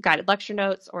the guided lecture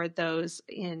notes or those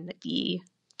in the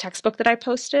textbook that I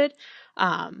posted,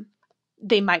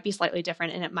 they might be slightly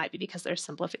different, and it might be because there's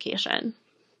simplification.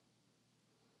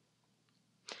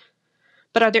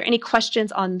 But are there any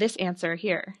questions on this answer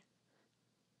here?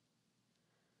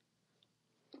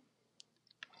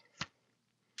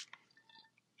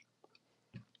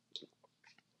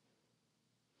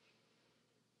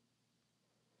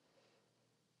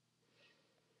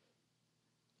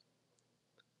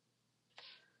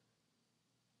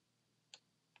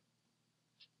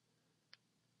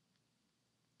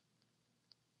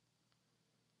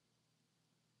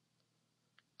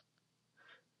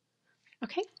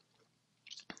 Okay.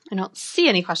 I don't see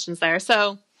any questions there,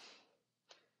 so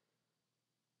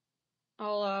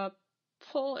I'll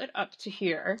pull it up to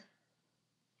here.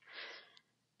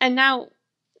 And now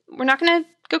we're not going to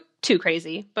go too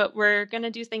crazy, but we're going to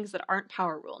do things that aren't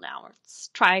power rule now. Let's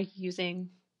try using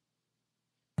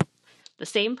the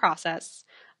same process,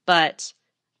 but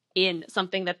in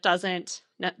something that doesn't,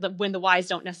 when the y's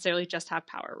don't necessarily just have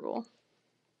power rule.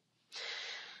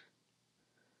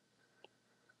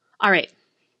 All right.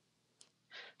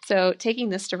 So taking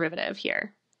this derivative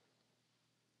here.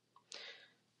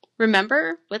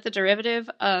 Remember, with the derivative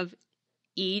of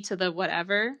e to the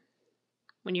whatever,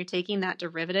 when you're taking that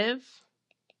derivative,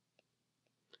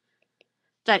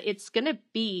 that it's going to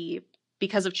be,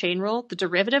 because of chain rule, the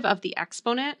derivative of the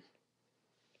exponent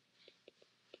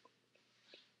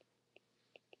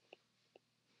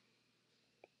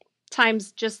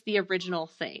times just the original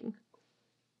thing.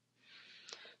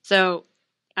 So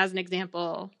as an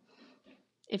example,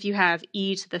 if you have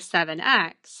e to the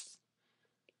 7x,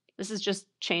 this is just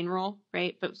chain rule,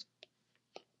 right? But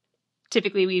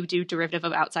typically we do derivative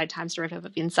of outside times derivative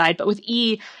of inside. But with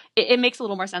e, it makes a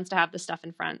little more sense to have the stuff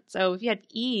in front. So if you had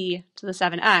e to the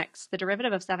 7x, the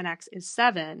derivative of 7x is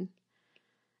 7,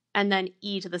 and then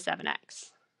e to the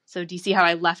 7x. So do you see how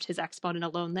I left his exponent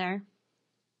alone there?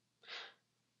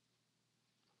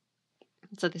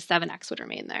 So the 7x would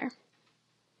remain there.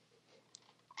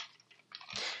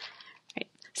 Right.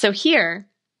 So here,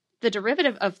 the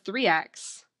derivative of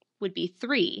 3x would be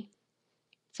 3.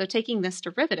 So taking this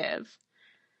derivative,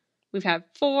 we'd have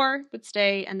 4 would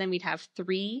stay, and then we'd have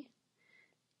 3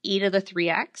 e to the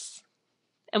 3x,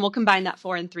 and we'll combine that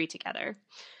 4 and 3 together.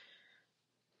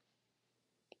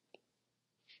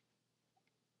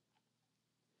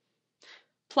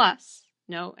 Plus,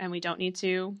 no, and we don't need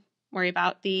to worry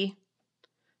about the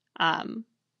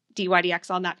dy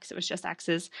dx on that because it was just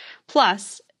x's.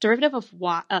 Plus, derivative of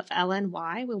ln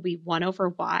y will be 1 over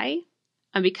y,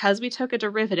 and because we took a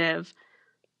derivative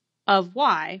of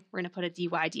y, we're going to put a dy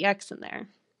dx in there.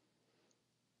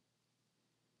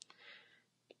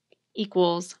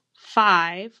 Equals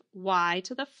 5y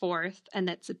to the 4th, and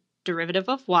that's a derivative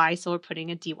of y, so we're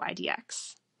putting a dy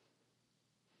dx.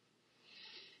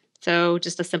 So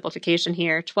just a simplification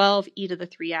here, 12e to the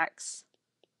 3x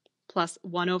plus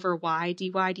 1 over y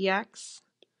dy dx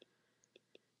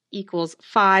equals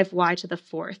 5y to the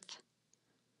 4th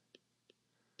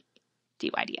dy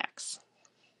dx.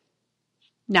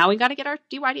 Now we got to get our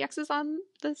dy dx's on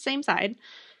the same side.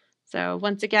 So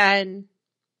once again,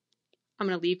 I'm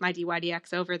going to leave my dy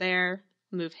dx over there,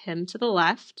 move him to the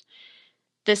left.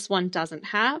 This one doesn't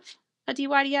have a dy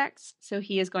dx, so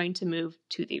he is going to move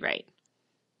to the right.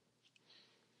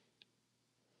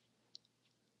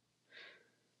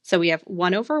 So we have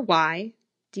 1 over y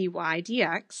dy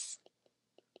dx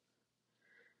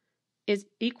is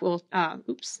equal,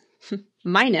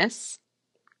 minus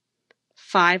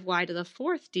 5y to the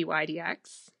 4th dy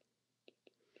dx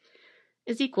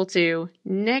is equal to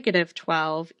negative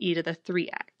 12e to the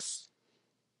 3x.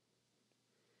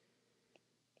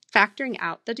 Factoring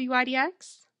out the dy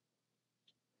dx,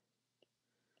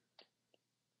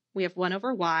 we have 1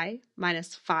 over y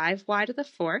minus 5y to the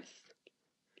 4th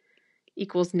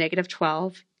equals negative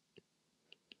 12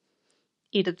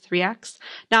 e to the 3x.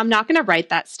 Now I'm not going to write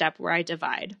that step where I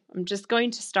divide. I'm just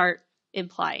going to start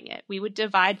implying it. We would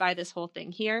divide by this whole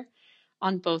thing here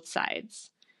on both sides,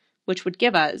 which would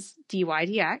give us dy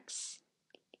dx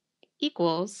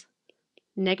equals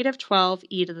negative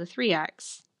 12e to the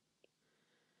 3x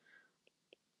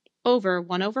over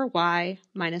 1 over y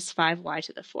minus 5y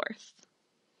to the 4th.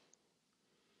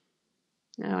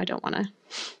 No, I don't want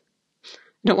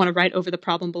to write over the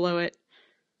problem below it.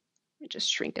 Let me just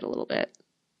shrink it a little bit.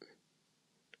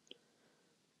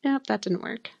 Nope, that didn't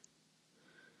work.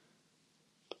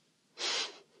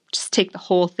 Just take the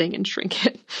whole thing and shrink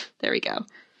it. There we go.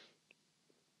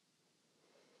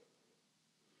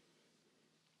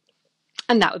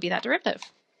 And that would be that derivative.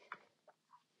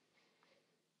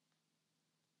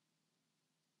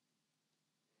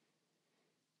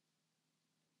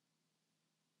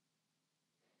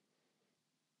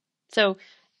 So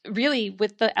really,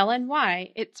 with the ln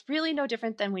y, it's really no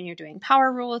different than when you're doing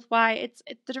power rule with y.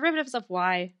 The derivatives of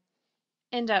y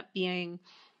end up being,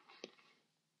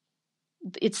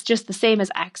 it's just the same as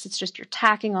x. It's just you're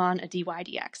tacking on a dy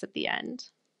dx at the end.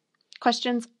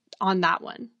 Questions on that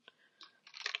one?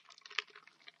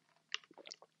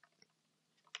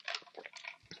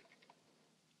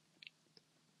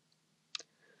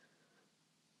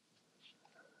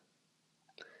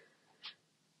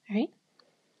 All right.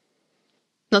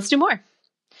 Let's do more.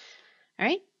 All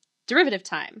right. Derivative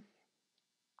time.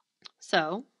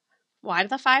 So y to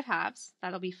the 5 halves,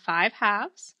 that'll be 5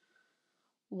 halves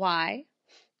y,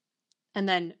 and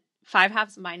then 5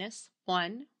 halves minus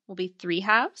 1 will be 3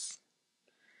 halves.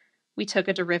 We took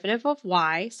a derivative of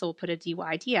y, so we'll put a dy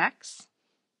dx.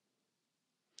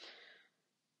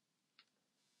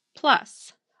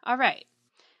 Plus, all right,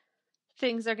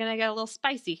 things are going to get a little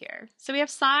spicy here. So we have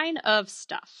sign of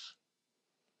stuff.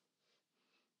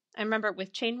 And remember,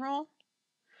 with chain rule,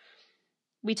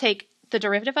 we take the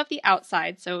derivative of the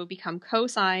outside, so it would become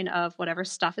cosine of whatever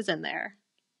stuff is in there,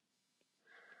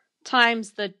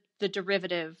 times the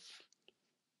derivative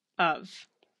of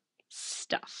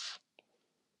stuff.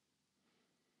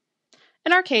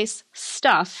 In our case,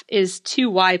 stuff is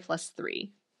 2y plus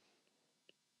 3.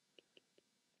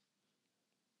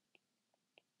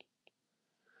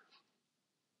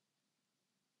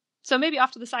 So maybe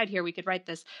off to the side here, we could write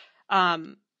this.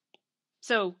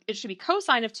 So it should be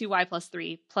cosine of 2y plus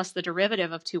 3 plus the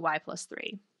derivative of 2y plus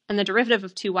 3. And the derivative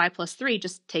of 2y plus 3,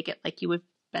 just take it like you would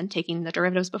have been taking the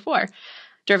derivatives before.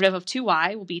 Derivative of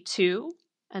 2y will be 2,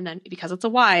 and then because it's a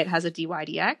y, it has a dy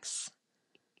dx.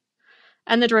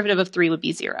 And the derivative of 3 would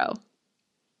be 0.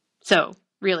 So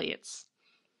really, it's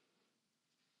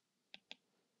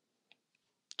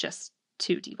just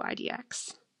 2 dy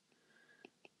dx.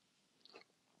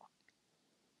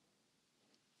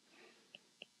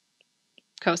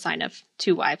 Cosine of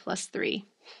 2y plus 3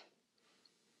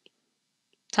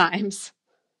 times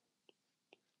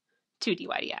 2 dy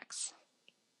dx.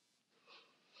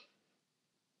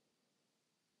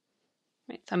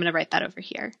 Right, so I'm going to write that over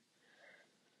here.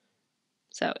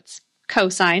 So it's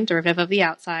cosine, derivative of the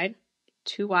outside,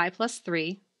 2y plus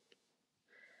 3,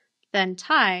 then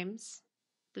times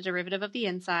the derivative of the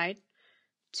inside,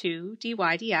 2 dy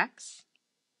dx.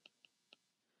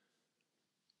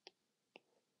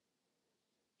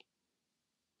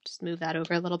 Just move that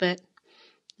over a little bit.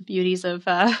 The beauties of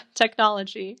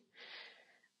technology.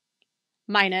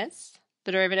 Minus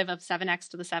the derivative of 7x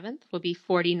to the 7th will be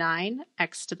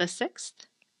 49x to the 6th,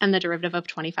 and the derivative of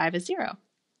 25 is 0.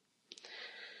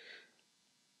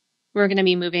 We're going to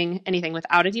be moving anything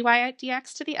without a dy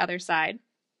dx to the other side,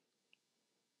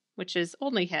 which is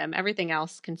only him. Everything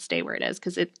else can stay where it is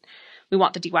because We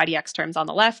want the dy dx terms on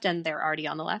the left, and they're already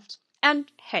on the left. And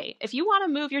hey, if you want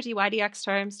to move your dy dx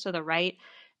terms to the right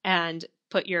and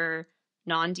put your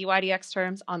non-dy dx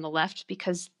terms on the left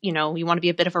because, you want to be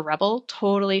a bit of a rebel,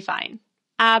 totally fine.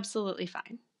 Absolutely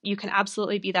fine. You can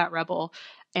absolutely be that rebel.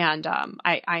 And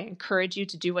I encourage you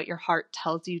to do what your heart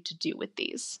tells you to do with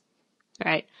these,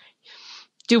 right?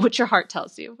 Do what your heart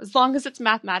tells you. As long as it's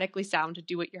mathematically sound, to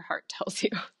do what your heart tells you.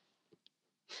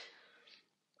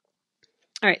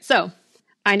 All right, so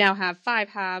I now have 5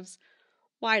 halves,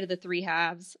 y to the 3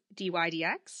 halves, dy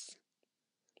dx,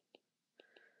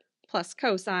 plus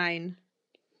cosine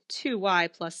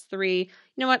 2y plus 3. You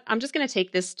know what? I'm just going to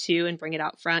take this 2 and bring it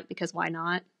out front because why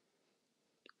not?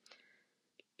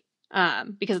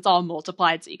 Because it's all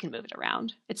multiplied, so you can move it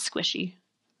around. It's squishy.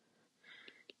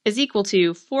 Is equal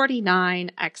to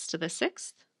 49x to the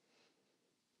 6th.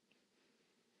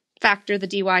 Factor the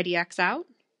dy dx out.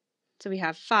 So we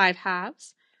have 5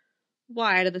 halves,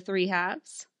 y to the 3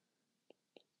 halves,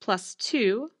 plus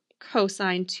 2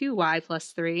 cosine 2y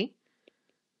plus 3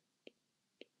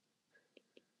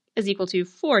 is equal to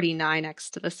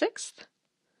 49x to the 6th.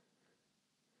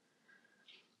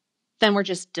 Then we're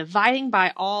just dividing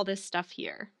by all this stuff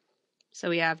here. So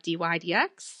we have dy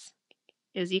dx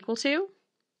is equal to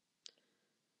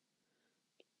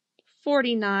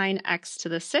 49x to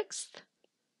the 6th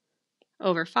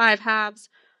over 5 halves,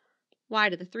 y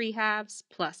to the 3 halves,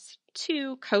 plus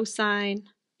 2 cosine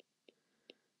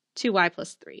 2y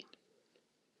plus 3.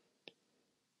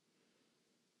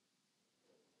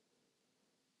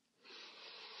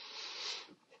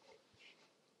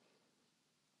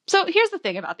 So here's the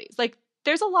thing about these.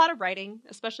 There's a lot of writing,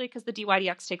 especially because the dy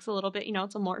dx takes a little bit,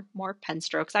 it's a more pen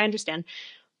strokes, I understand.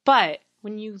 But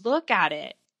when you look at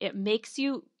it, it makes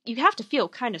you have to feel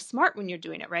kind of smart when you're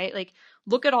doing it, right?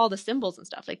 Look at all the symbols and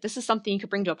stuff. This is something you could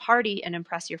bring to a party and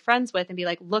impress your friends with and be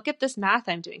like, look at this math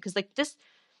I'm doing. Because this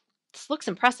looks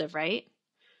impressive, right?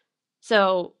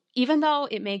 So even though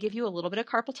it may give you a little bit of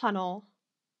carpal tunnel,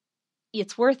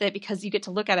 it's worth it because you get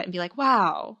to look at it and be like,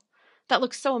 wow, that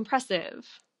looks so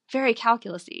impressive. Very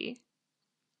calculus-y.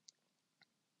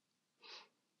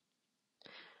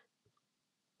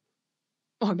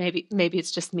 Or maybe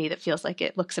it's just me that feels like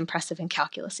it looks impressive and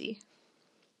calculus-y.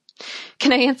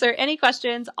 Can I answer any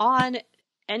questions on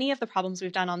any of the problems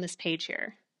we've done on this page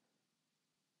here?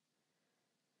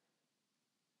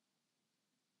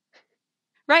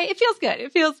 Right? It feels good.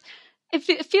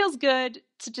 It feels good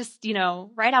to just,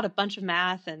 write out a bunch of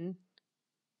math, and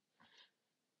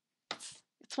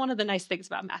it's one of the nice things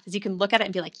about math is you can look at it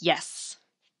and be like, yes,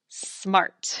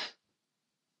 smart.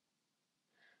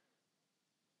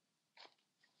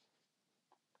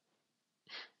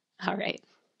 All right.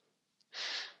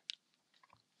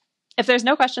 If there's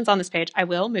no questions on this page, I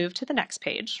will move to the next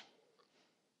page.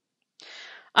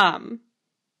 And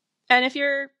if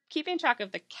you're keeping track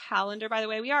of the calendar, by the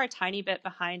way, we are a tiny bit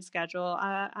behind schedule.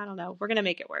 I don't know. We're going to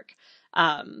make it work.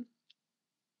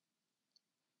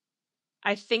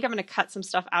 I think I'm going to cut some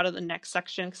stuff out of the next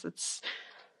section because it's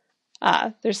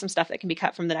there's some stuff that can be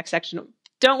cut from the next section.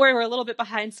 Don't worry, we're a little bit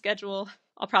behind schedule.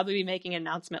 I'll probably be making an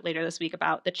announcement later this week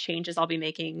about the changes I'll be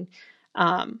making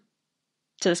to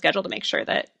the schedule to make sure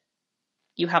that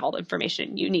you have all the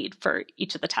information you need for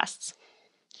each of the tests.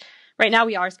 Right now,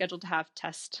 we are scheduled to have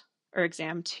test or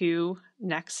exam 2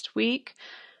 next week.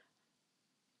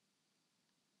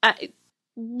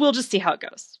 We'll just see how it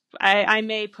goes. I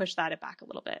may push that back a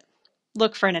little bit.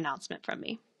 Look for an announcement from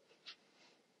me.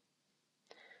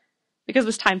 Because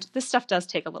this stuff does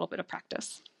take a little bit of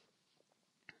practice.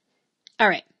 All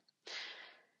right.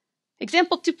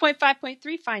 Example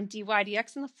 2.5.3, find dy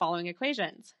dx in the following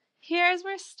equations. Here's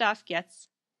where stuff gets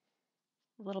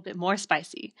a little bit more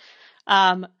spicy.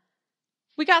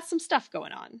 We got some stuff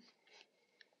going on.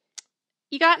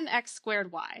 You got an x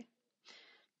squared y.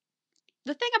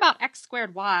 The thing about x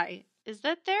squared y is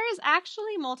that there is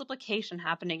actually multiplication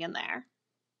happening in there.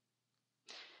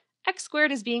 X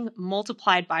squared is being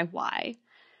multiplied by y.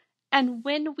 And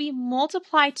when we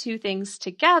multiply two things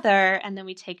together and then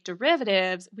we take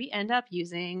derivatives, we end up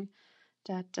using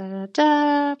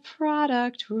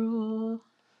product rule.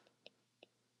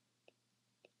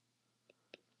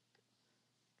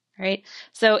 Right?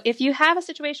 So if you have a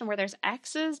situation where there's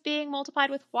x's being multiplied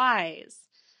with y's,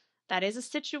 that is a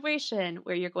situation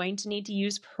where you're going to need to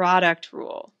use product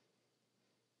rule.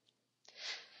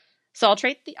 So I'll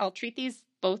treat these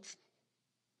both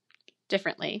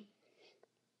differently.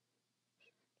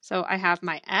 So I have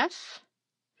my f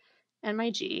and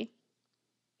my g.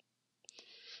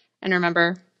 And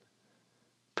remember,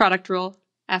 product rule,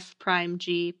 f prime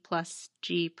g plus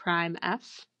g prime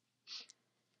f.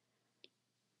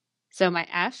 So my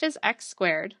f is x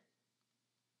squared.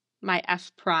 My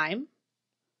f prime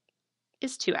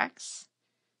is 2x.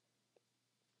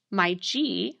 My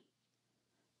g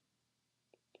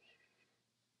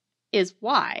is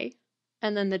y,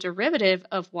 and then the derivative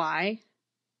of y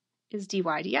is dy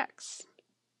dx.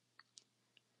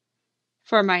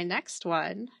 For my next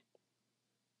one,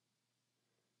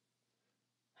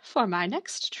 for my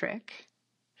next trick,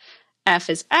 f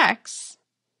is x,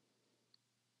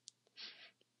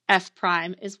 f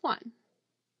prime is 1.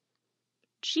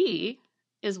 G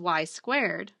is y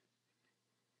squared,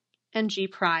 and g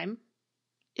prime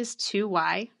is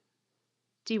 2y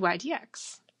dy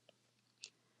dx.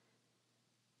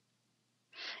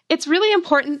 It's really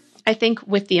important, I think,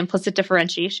 with the implicit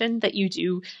differentiation that you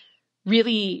do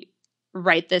really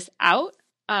write this out,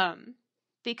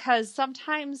 because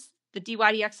sometimes the dy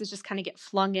dx's just kind of get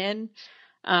flung in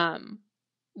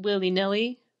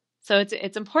willy-nilly. So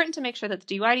it's important to make sure that the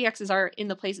dy dx's are in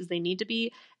the places they need to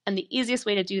be, and the easiest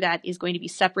way to do that is going to be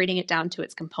separating it down to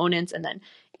its components and then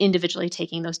individually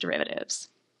taking those derivatives.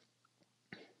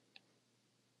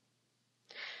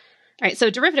 All right,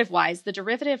 so derivative-wise, the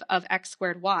derivative of x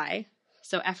squared y,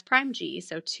 so f prime g,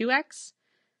 so 2x,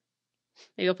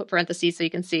 maybe I'll put parentheses so you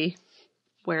can see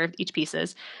where each piece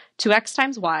is, 2x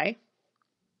times y,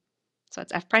 so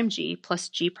that's f prime g, plus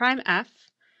g prime f,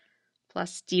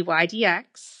 plus dy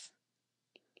dx,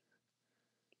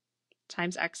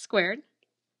 times x squared,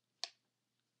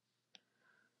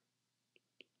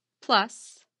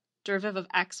 plus derivative of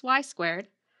xy squared,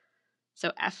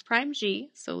 so f prime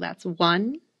g, so that's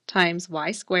 1 times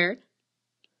y squared,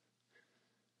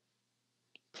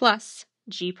 plus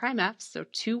g prime f, so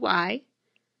 2y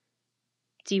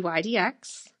dy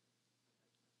dx,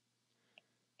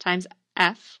 times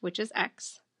f, which is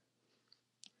x,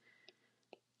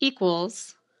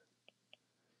 equals,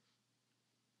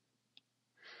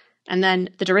 and then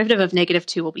the derivative of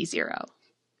 -2 will be 0.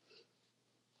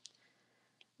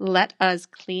 Let us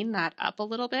clean that up a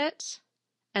little bit,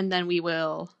 and then we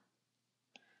will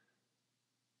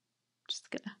just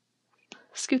gonna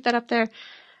scoot that up there.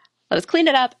 Let us clean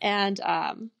it up, and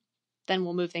then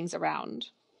we'll move things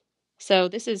around. So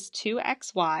this is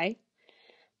 2xy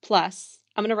plus,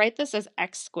 I'm going to write this as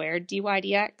x squared dy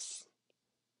dx.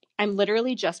 I'm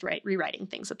literally just rewriting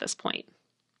things at this point.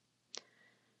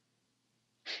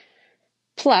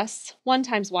 Plus 1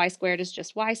 times y squared is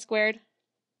just y squared.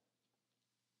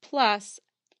 Plus,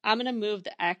 I'm going to move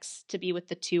the x to be with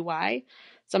the 2y.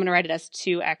 So I'm going to write it as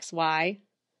 2xy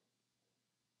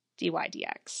dy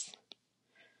dx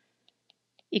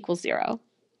equals 0.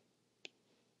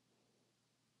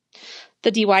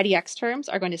 The dy dx terms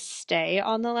are going to stay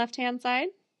on the left-hand side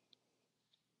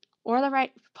or the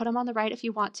right. Put them on the right if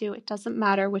you want to. It doesn't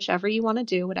matter, whichever you want to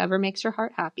do, whatever makes your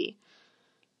heart happy.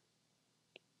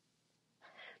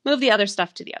 Move the other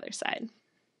stuff to the other side.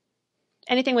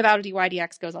 Anything without a dy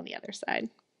dx goes on the other side.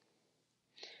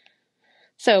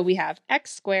 So we have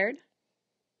x squared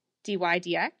dy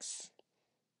dx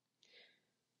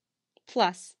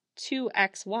plus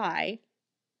 2xy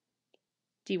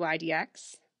dy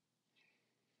dx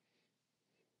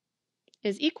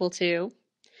is equal to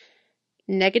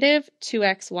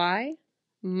 -2xy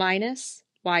minus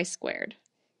y squared.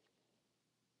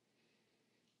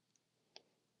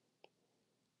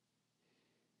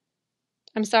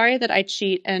 I'm sorry that I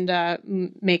cheat and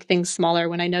make things smaller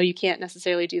when I know you can't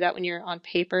necessarily do that when you're on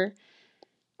paper.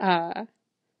 But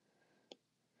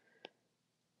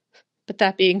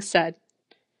that being said,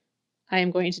 I am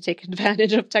going to take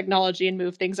advantage of technology and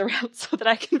move things around so that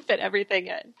I can fit everything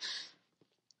in.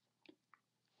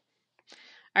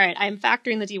 All right, I'm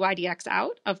factoring the dy dx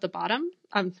out of the bottom.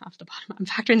 I'm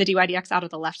factoring the dy dx out of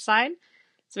the left side.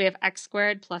 So we have x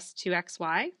squared plus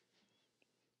 2xy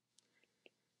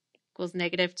equals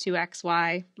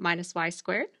 -2xy minus y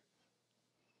squared.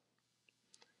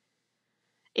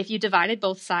 If you divided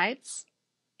both sides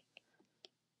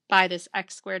by this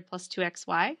x squared plus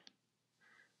 2xy,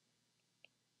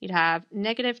 you'd have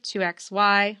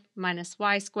 -2xy minus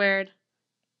y squared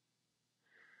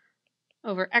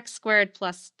over x squared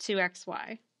plus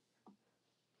 2xy.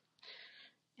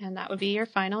 And that would be your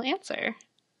final answer.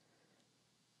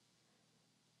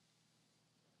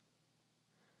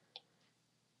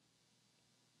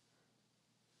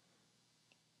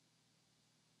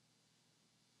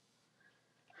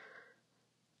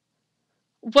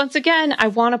 Once again, I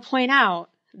want to point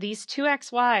out these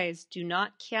 2xy's do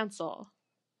not cancel.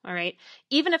 All right.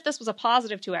 Even if this was a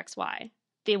positive 2xy,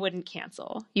 they wouldn't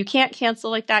cancel. You can't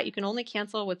cancel like that. You can only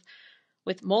cancel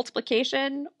with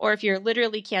multiplication, or if you're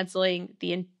literally canceling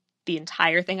the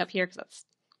entire thing up here, because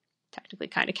technically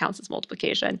kind of counts as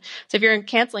multiplication. So if you're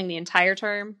canceling the entire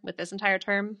term with this entire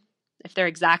term, if they're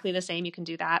exactly the same, you can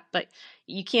do that, but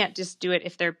you can't just do it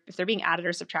if they're being added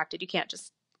or subtracted. You can't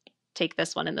just take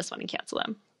this one and cancel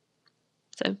them.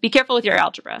 So be careful with your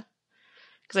algebra,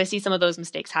 because I see some of those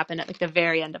mistakes happen at like the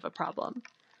very end of a problem.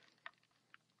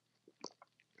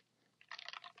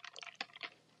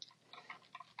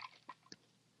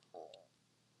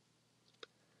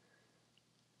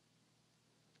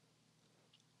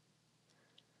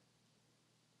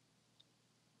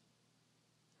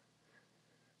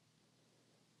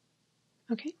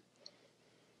 Okay.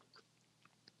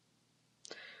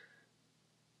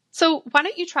 So why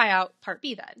don't you try out part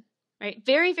B then, right?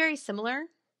 Very, very similar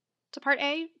to part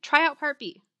A. Try out part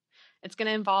B. It's going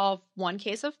to involve one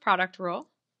case of product rule.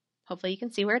 Hopefully you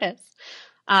can see where it is.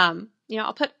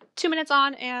 I'll put 2 minutes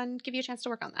on and give you a chance to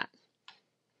work on that.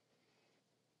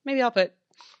 Maybe I'll put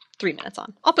 3 minutes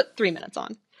on. I'll put 3 minutes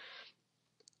on.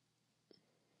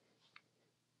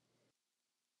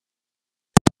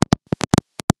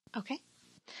 Okay.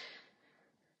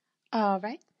 All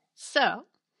right. So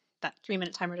that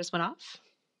 3-minute timer just went off.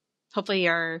 Hopefully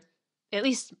you're at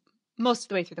least most of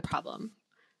the way through the problem.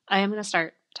 I am going to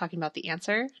start talking about the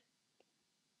answer.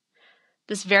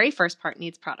 This very first part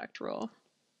needs product rule.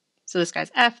 So this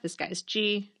guy's f, this guy's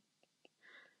g.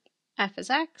 F is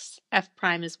x, f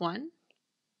prime is 1.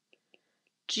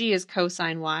 G is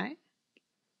cosine y.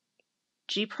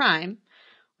 G prime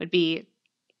would be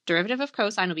derivative of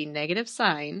cosine will be negative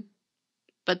sine,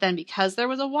 but then because there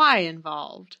was a y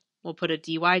involved, we'll put a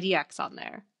dy dx on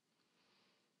there.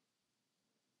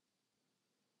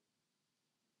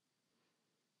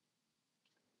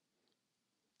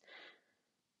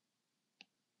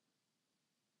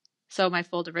 So my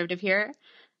full derivative here,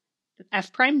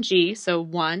 f prime g, so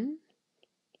 1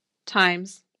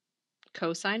 times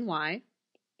cosine y,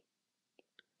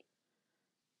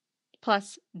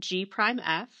 plus g prime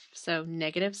f, so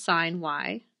negative sine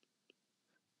y,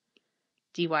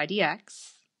 dy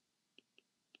dx.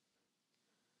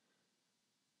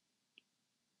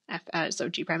 So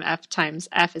g prime f times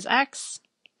f is x.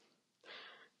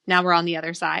 Now we're on the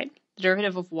other side. The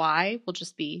derivative of y will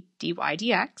just be dy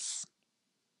dx.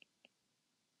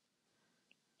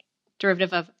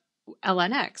 Derivative of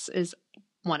ln x is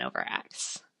 1 over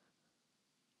x.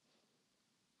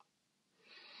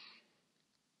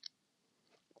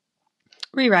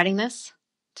 Rewriting this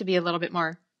to be a little bit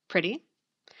more pretty,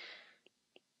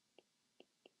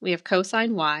 we have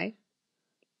cosine y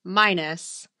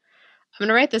minus, I'm going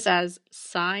to write this as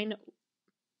sine,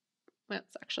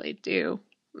 let's actually do,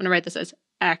 I'm going to write this as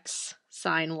x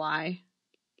sine y.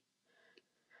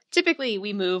 Typically,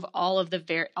 we move all of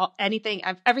the everything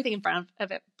in front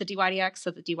of it, the dy dx,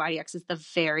 so the dy dx is the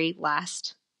very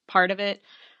last part of it.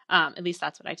 At least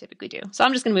that's what I typically do. So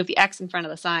I'm just going to move the x in front of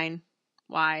the sine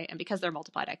y, and because they're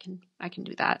multiplied, I can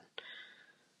do that.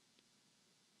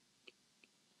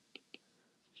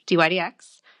 Dy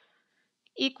dx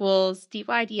equals dy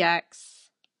dx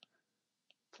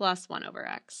plus 1 over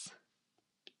x.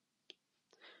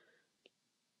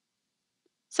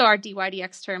 So our dy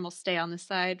dx term will stay on this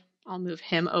side. I'll move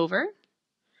him over.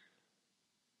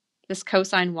 This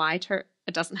cosine y term,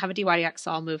 it doesn't have a dy dx,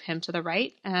 so I'll move him to the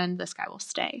right, and this guy will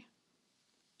stay.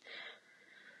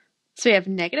 So we have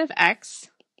negative x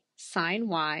sine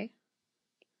y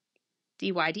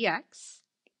dy dx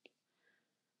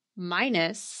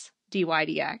minus dy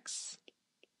dx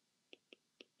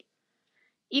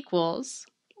equals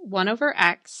 1 over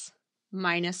x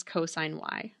minus cosine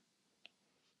y.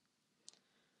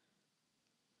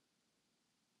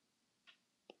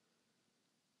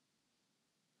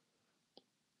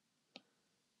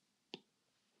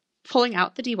 Pulling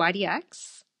out the dy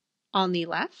dx on the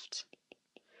left,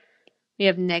 we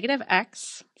have negative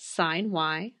x sine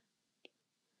y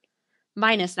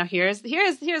minus, now here's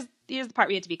the part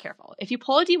we have to be careful. If you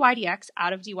pull a dy dx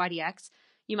out of dy dx,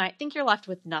 you might think you're left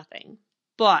with nothing,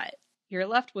 but you're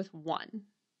left with 1.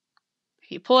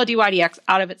 If you pull a dy dx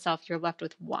out of itself, you're left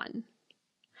with 1.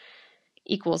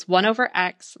 Equals 1 over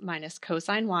x minus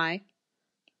cosine y,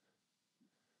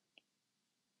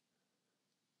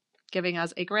 giving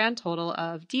us a grand total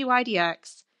of dy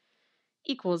dx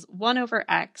equals 1 over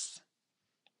x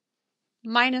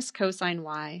minus cosine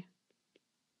y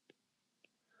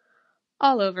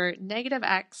all over negative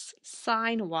x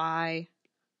sine y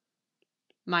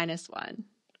minus 1.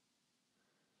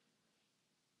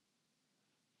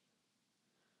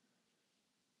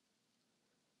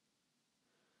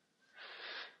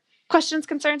 Questions,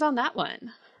 concerns on that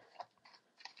one?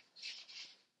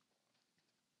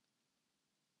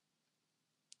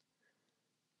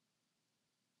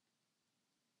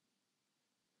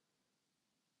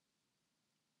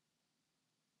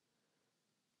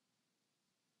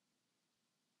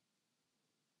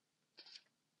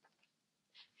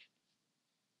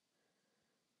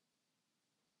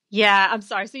 Yeah, I'm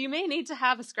sorry. So you may need to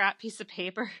have a scrap piece of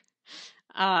paper.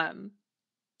 Um,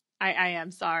 I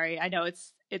am sorry. I know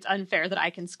it's unfair that I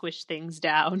can squish things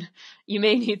down. You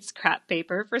may need scrap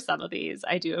paper for some of these.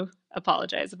 I do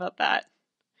apologize about that.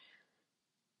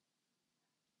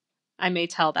 I may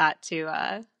tell that to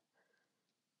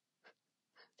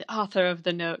the author of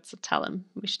the notes. Tell him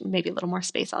we should maybe a little more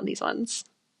space on these ones.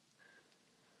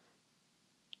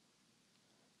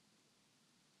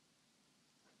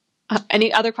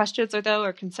 Any other questions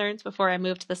or concerns before I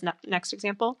move to this next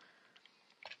example?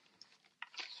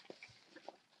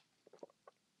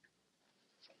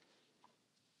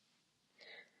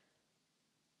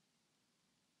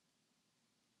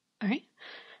 All right.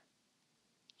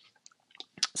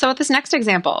 So with this next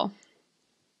example,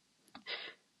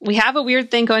 we have a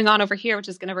weird thing going on over here, which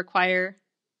is going to require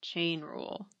chain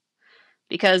rule.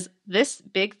 Because this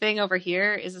big thing over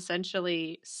here is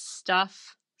essentially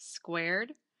stuff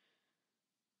squared.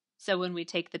 So when we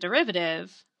take the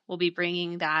derivative, we'll be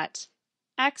bringing that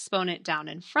exponent down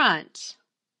in front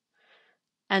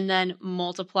and then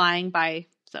multiplying by,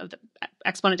 so the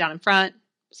exponent down in front,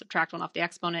 subtract one off the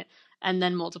exponent, and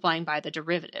then multiplying by the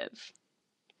derivative.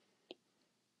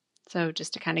 So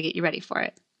just to kind of get you ready for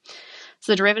it.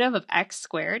 So the derivative of x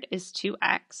squared is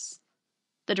 2x.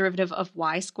 The derivative of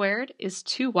y squared is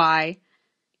 2y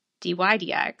dy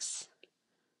dx.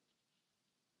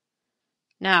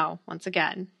 Now, once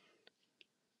again,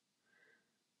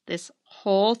 this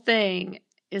whole thing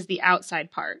is the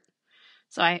outside part.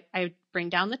 So I bring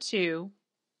down the 2,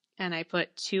 and I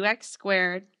put 2x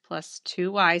squared plus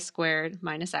 2y squared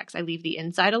minus x. I leave the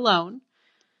inside alone.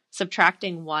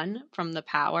 Subtracting 1 from the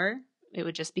power, it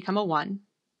would just become a 1.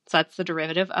 So that's the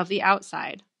derivative of the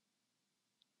outside.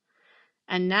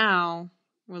 And now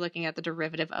we're looking at the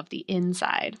derivative of the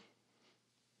inside.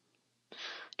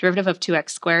 Derivative of 2x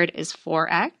squared is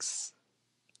 4x.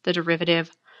 The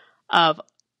derivative of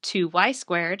 2y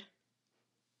squared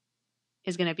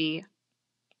is going to be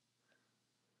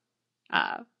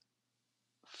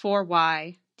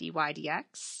 4y dy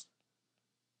dx.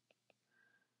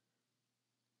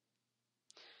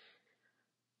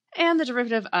 And the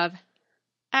derivative of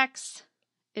x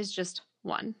is just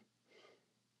 1.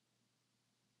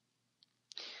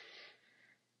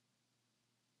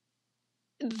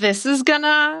 This is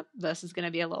gonna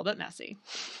be a little bit messy.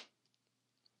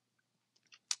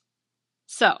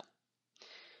 So,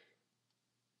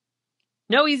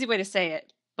 no easy way to say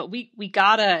it, but we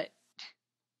gotta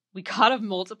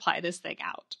multiply this thing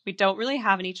out. We don't really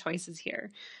have any choices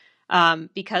here.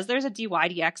 Because there's a dy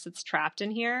dx that's trapped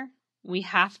in here, we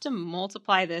have to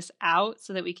multiply this out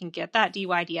so that we can get that dy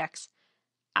dx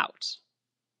out.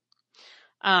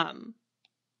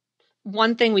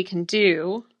 One thing we can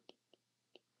do,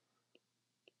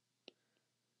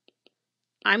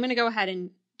 I'm going to go ahead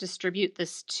and distribute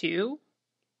this 2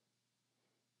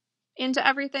 into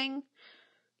everything,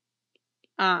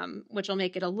 which will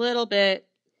make it a little bit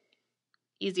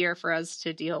easier for us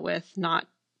to deal with. Not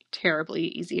terribly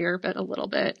easier, but a little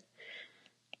bit.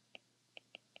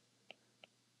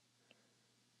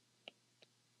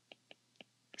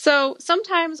 So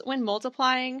sometimes when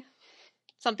multiplying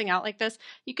something out like this,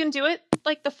 you can do it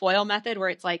like the FOIL method, where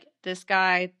it's like this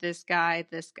guy, this guy,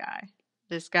 this guy,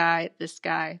 this guy, this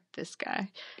guy, this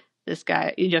guy, this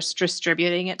guy, you're just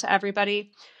distributing it to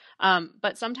everybody.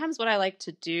 But sometimes what I like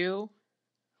to do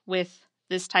with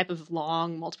this type of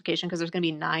long multiplication, because there's going to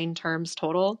be 9 terms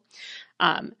total,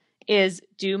 is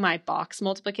do my box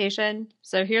multiplication.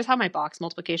 So here's how my box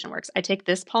multiplication works. I take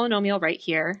this polynomial right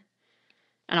here,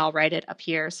 and I'll write it up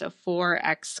here. So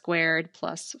 4x squared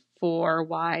plus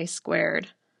 4y squared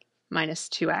minus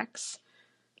 2x.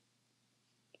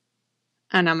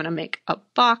 And I'm going to make a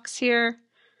box here.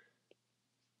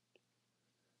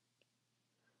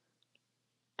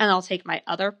 And I'll take my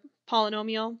other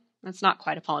polynomial. That's not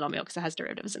quite a polynomial because it has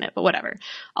derivatives in it, but whatever.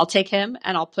 I'll take him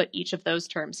and I'll put each of those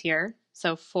terms here.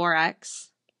 So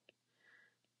 4x,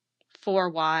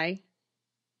 4y,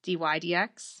 dy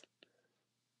dx,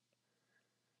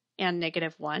 and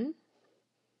negative 1.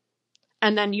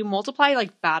 And then you multiply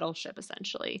like Battleship,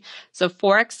 essentially. So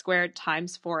 4x squared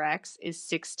times 4x is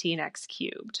 16x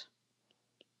cubed.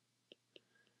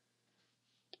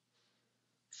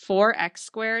 4x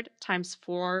squared times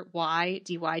 4y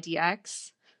dy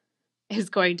dx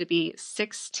is going to be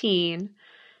 16x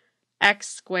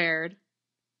squared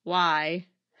y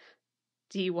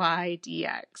dy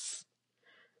dx.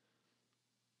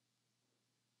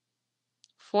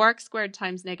 4x squared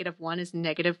times negative 1 is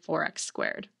negative 4x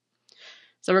squared.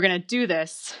 So we're going to do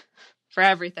this for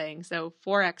everything. So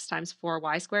 4x times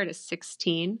 4y squared is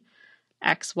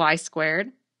 16xy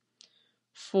squared.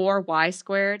 4y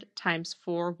squared times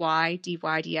 4y dy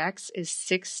dx is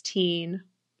 16y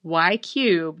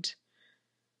cubed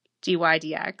dy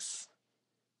dx.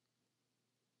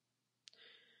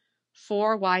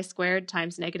 4y squared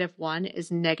times negative 1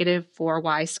 is negative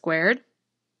 4y squared.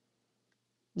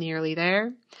 Nearly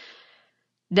there.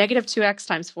 Negative 2x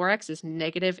times 4x is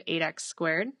negative 8x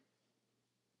squared.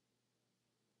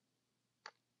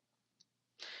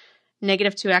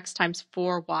 Negative 2x times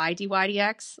 4y dy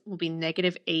dx will be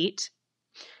negative 8xy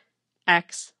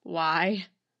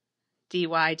dy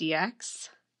dx.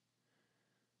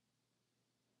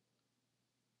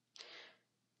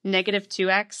 Negative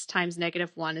 2x times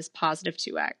negative 1 is positive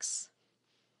 2x.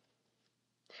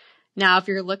 Now, if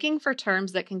you're looking for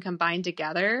terms that can combine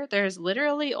together, there's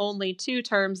literally only two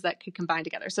terms that could combine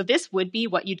together. So this would be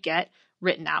what you'd get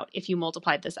written out if you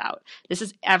multiplied this out. This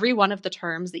is every one of the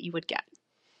terms that you would get.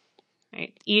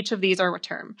 Right? Each of these are a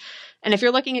term. And if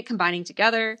you're looking at combining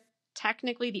together,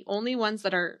 technically the only ones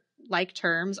that are like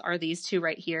terms are these two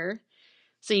right here.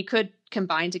 So you could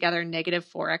combine together negative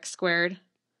 4x squared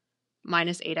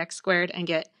minus 8x squared and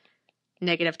get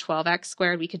negative 12x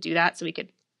squared. We could do that. So we could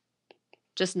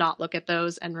just not look at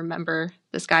those and remember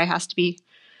this guy has to be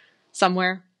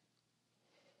somewhere.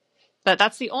 But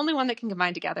that's the only one that can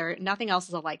combine together. Nothing else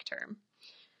is a like term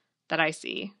that I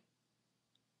see.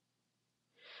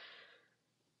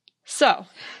 So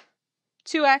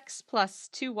 2x plus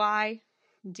 2y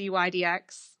dy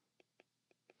dx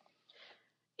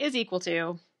is equal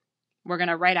to, we're going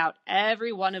to write out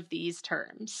every one of these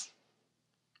terms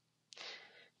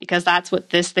because that's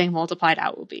what this thing multiplied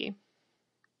out will be.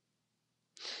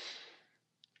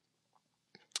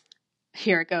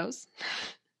 Here it goes.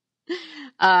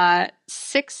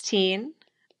 16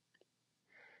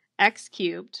 x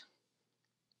cubed.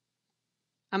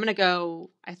 I'm going to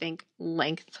go, I think,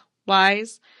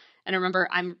 lengthwise. And remember,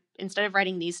 instead of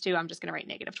writing these two, I'm just going to write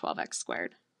negative 12x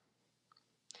squared.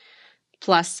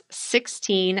 Plus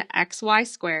 16xy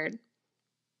squared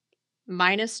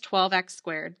minus 12x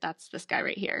squared. That's this guy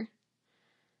right here.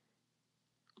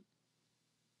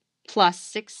 Plus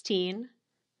 16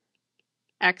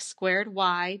 x squared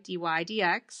y dy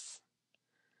dx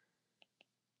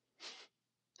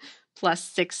plus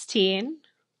 16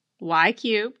 y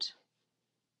cubed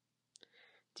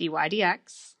dy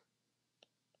dx.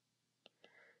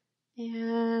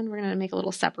 And we're going to make a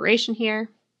little separation here.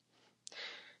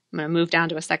 I'm going to move down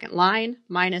to a second line,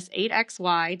 minus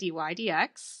 8xy dy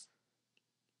dx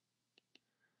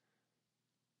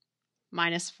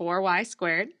minus 4y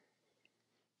squared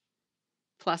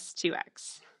plus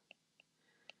 2x.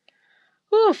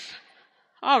 Oof.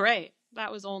 All right.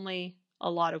 That was only a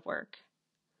lot of work.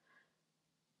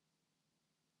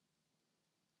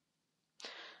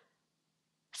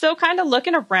 So kind of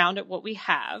looking around at what we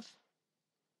have.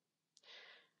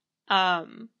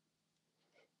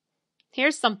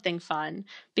 Here's something fun.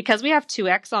 Because we have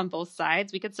 2x on both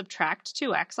sides, we could subtract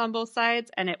 2x on both sides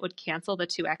and it would cancel the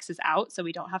 2x's out, so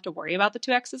we don't have to worry about the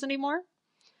 2x's anymore.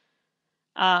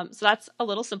 So that's a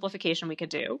little simplification we could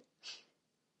do.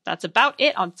 That's about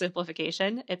it on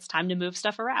simplification. It's time to move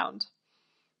stuff around.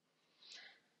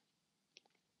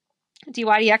 dy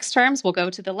dx terms will go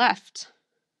to the left.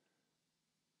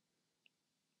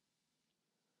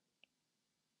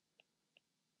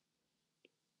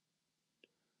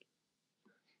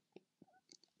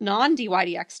 Non-dy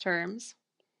dx terms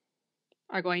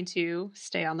are going to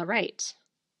stay on the right.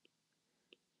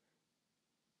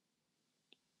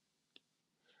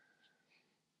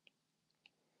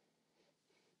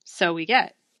 So we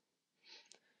get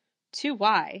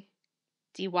 2y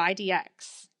dy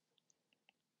dx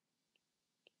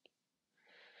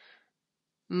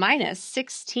minus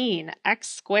 16x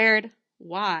squared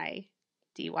y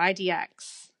dy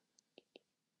dx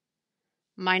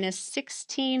minus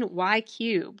 16y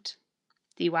cubed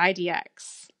dy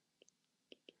dx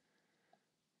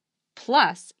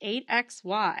plus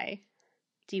 8xy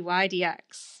dy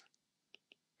dx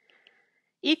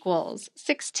equals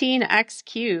 16x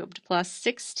cubed plus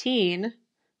 16xy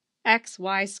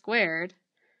squared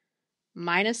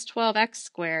minus 12x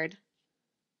squared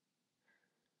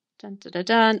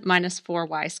minus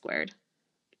 4y squared.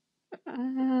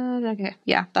 Okay,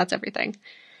 yeah, that's everything.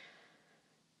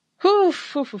 Pulling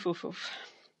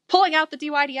out the dy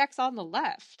dx on the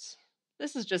left.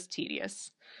 This is just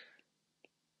tedious.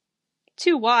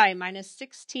 2y minus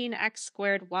 16x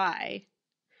squared y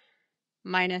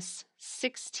minus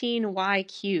 16y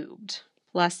cubed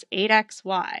plus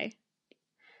 8xy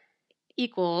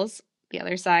equals, the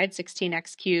other side,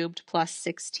 16x cubed plus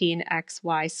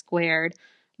 16xy squared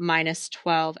minus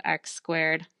 12x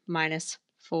squared minus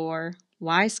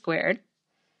 4y squared.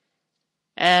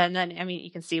 And then, I mean,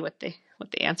 you can see what the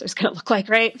answer is going to look like,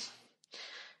 right?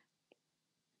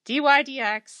 dy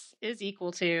dx is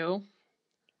equal to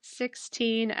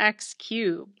 16x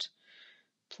cubed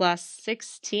plus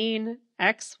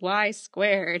 16xy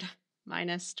squared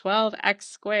minus 12x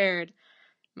squared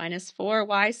minus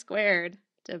 4y squared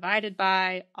divided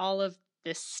by all of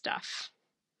this stuff.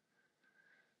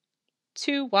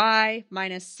 2y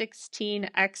minus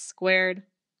 16x squared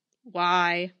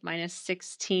y minus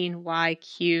 16y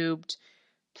cubed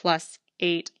plus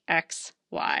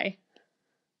 8xy.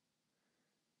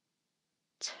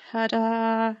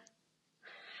 Ta-da!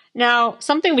 Now,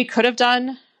 something we could have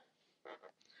done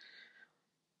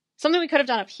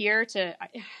up here it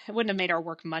wouldn't have made our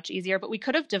work much easier, but we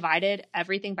could have divided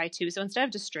everything by 2. So instead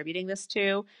of distributing this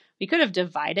 2, we could have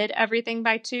divided everything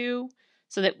by 2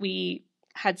 so that we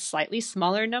had slightly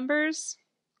smaller numbers.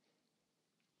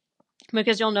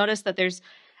 Because you'll notice that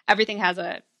everything has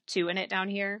a 2 in it down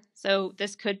here. So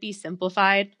this could be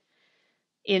simplified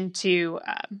into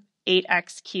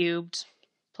 8x cubed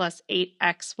plus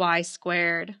 8xy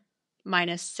squared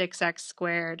minus 6x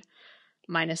squared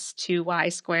minus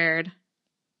 2y squared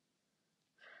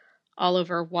all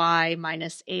over y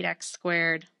minus 8x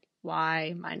squared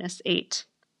y minus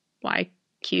 8y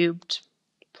cubed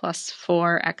plus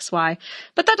 4xy.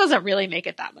 But that doesn't really make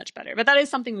it that much better. But that is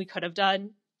something we could have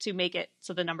done to make it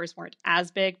so the numbers weren't as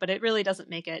big, but it really doesn't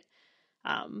make it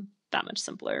that much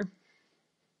simpler.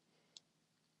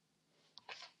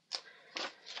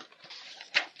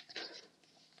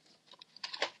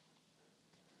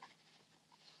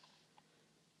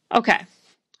 Okay,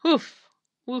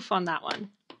 woof on that one.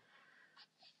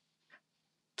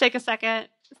 Take a second,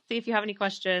 see if you have any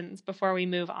questions before we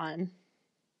move on.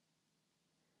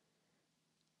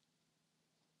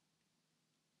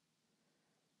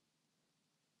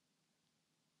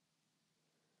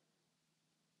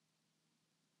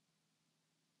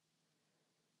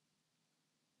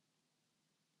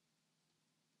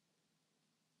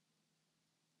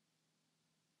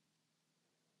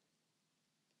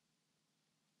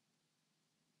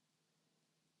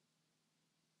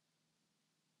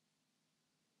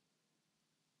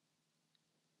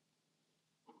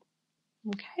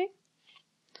 Okay.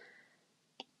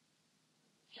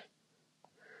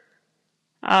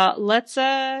 Let's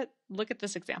look at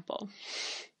this example.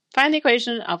 Find the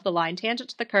equation of the line tangent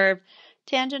to the curve.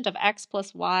 Tangent of x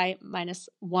plus y minus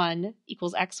 1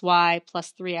 equals xy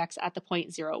plus 3x at the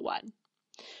point 0, 1.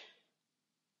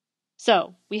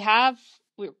 So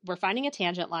we're finding a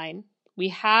tangent line. We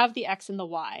have the x and the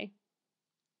y.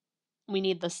 We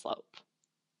need the slope.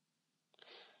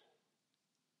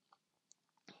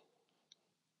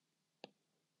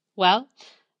 Well,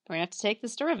 we're going to have to take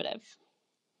this derivative.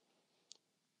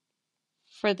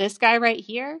 For this guy right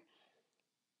here,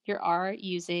 you are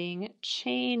using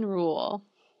chain rule,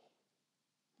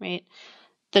 right?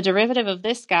 The derivative of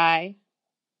this guy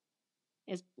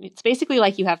it's basically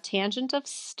like you have tangent of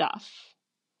stuff.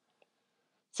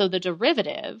 So the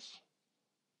derivative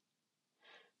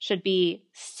should be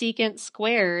secant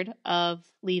squared of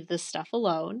leave this stuff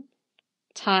alone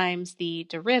times the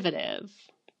derivative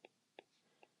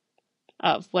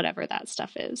of whatever that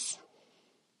stuff is.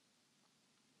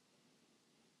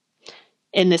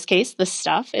 In this case, the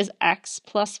stuff is x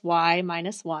plus y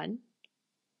minus 1.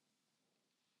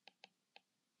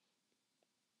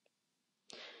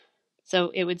 So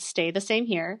it would stay the same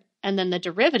here. And then the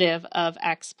derivative of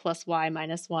x plus y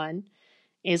minus 1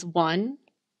 is 1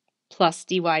 plus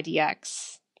dy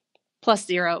dx plus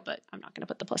 0, but I'm not going to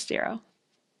put the plus 0.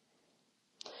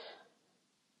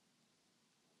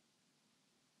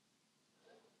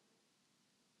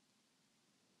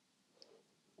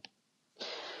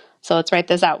 So let's write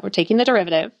this out. We're taking the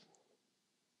derivative.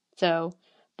 So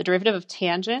the derivative of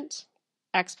tangent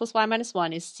x plus y minus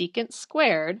 1 is secant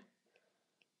squared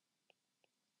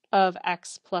of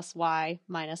x plus y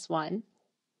minus 1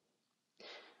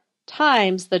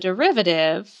 times the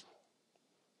derivative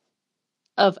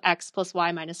of x plus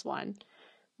y minus 1,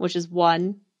 which is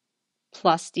 1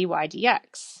 plus dy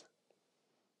dx,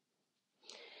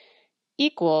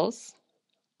 equals,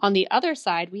 on the other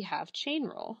side, we have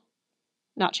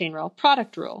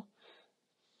product rule.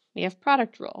 We have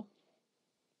product rule.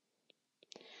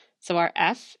 So our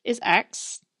f is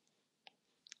x,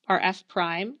 our f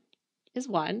prime is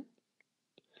 1,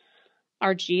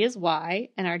 our g is y,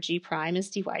 and our g prime is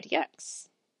dy dx.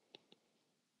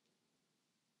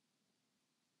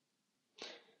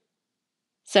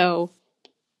 So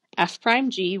f prime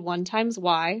g, 1 times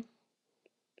y,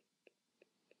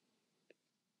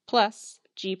 plus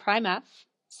g prime f,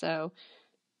 so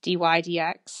dy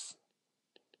dx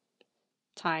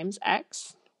times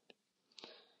x,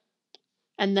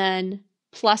 and then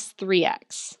plus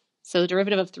 3x. So the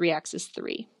derivative of 3x is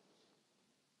 3.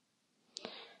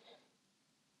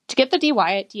 To get the dy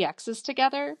dx's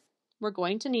together, we're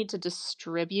going to need to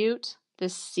distribute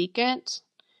this secant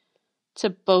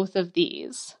to both of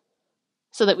these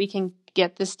so that we can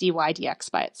get this dy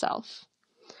dx by itself.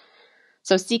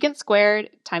 So secant squared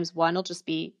times 1 will just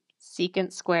be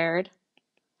secant squared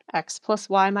x plus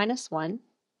y minus 1,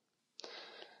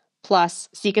 plus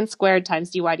secant squared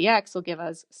times dy dx will give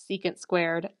us secant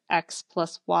squared x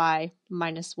plus y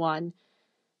minus 1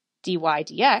 dy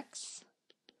dx.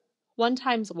 1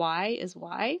 times y is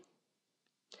y.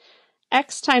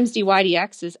 X times dy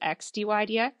dx is x dy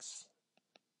dx.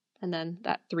 And then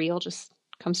that 3 will just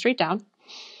come straight down.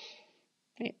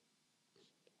 Right.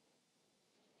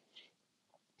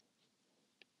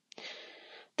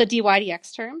 The dy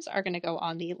dx terms are going to go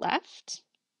on the left.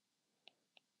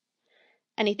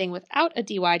 Anything without a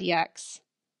dy dx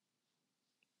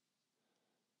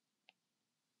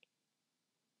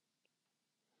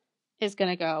is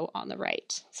going to go on the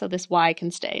right. So this y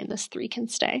can stay and this 3 can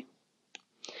stay.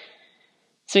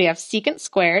 So we have secant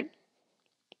squared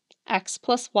x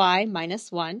plus y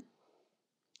minus 1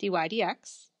 dy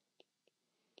dx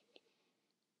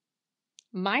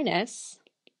minus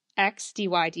x dy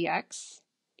dx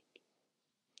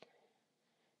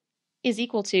is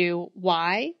equal to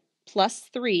y plus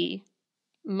 3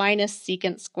 minus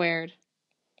secant squared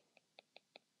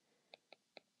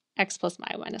x plus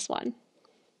y minus 1.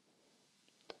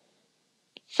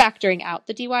 Factoring out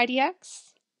the dy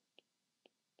dx,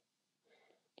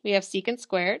 we have secant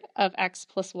squared of x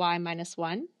plus y minus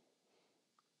 1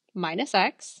 minus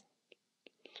x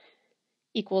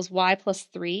equals y plus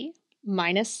 3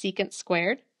 minus secant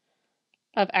squared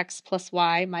of x plus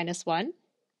y minus 1.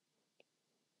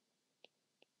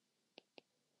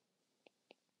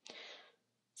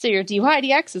 So your dy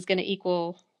dx is going to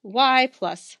equal y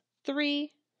plus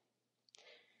 3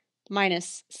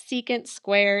 minus secant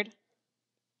squared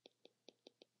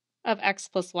of x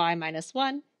plus y minus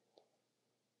 1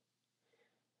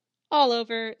 all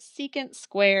over secant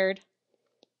squared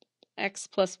x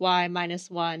plus y minus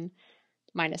 1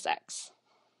 minus x.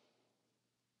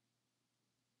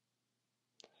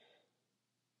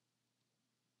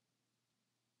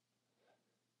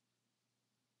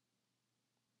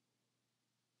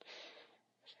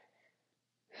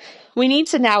 We need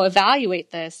to now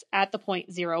evaluate this at the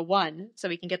point 0, 1 so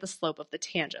we can get the slope of the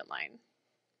tangent line.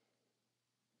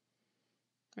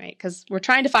 Right? Because we're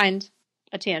trying to find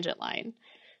a tangent line.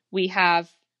 We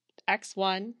have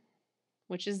x1,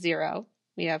 which is 0.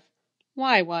 We have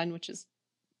y1, which is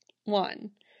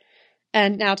 1.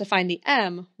 And now to find the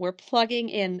m, we're plugging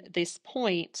in this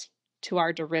point to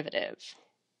our derivative.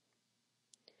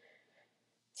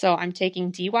 So I'm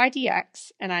taking dy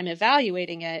dx and I'm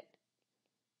evaluating it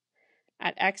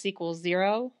at x equals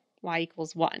 0, y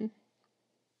equals 1.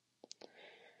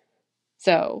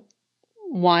 So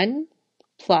 1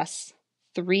 plus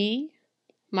 3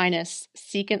 minus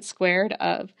secant squared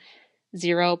of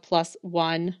 0 plus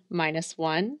 1 minus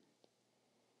 1.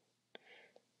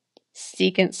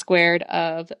 Secant squared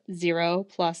of 0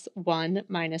 plus 1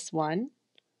 minus 1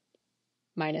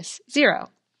 minus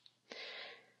 0.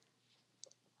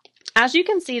 As you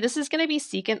can see, this is going to be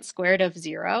secant squared of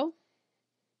 0.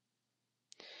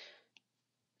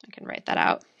 I can write that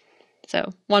out.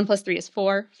 So 1 plus 3 is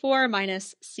 4. 4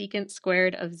 minus secant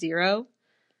squared of 0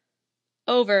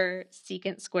 over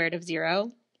secant squared of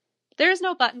 0. There is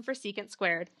no button for secant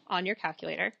squared on your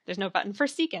calculator. There's no button for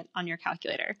secant on your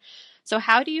calculator. So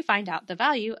how do you find out the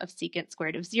value of secant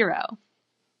squared of 0?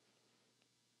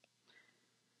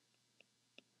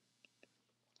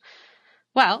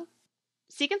 Well,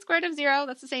 secant squared of 0,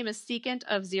 that's the same as secant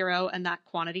of 0, and that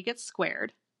quantity gets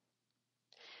squared.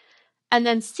 And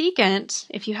then secant,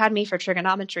 if you had me for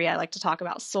trigonometry, I like to talk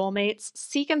about soulmates.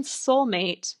 Secant's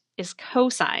soulmate is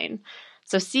cosine.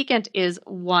 So secant is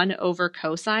 1 over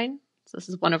cosine. So this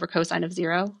is 1 over cosine of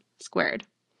 0 squared.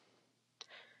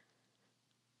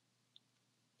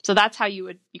 So that's how you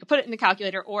could put it in the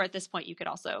calculator, or at this point you could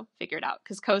also figure it out,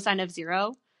 because cosine of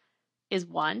 0 is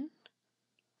 1.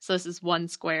 So this is 1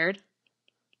 squared,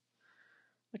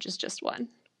 which is just 1.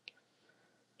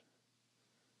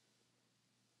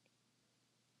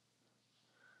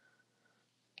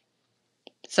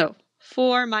 So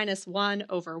 4 minus 1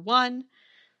 over 1,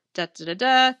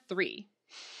 3.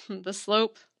 The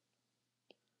slope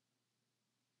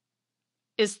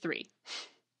is 3.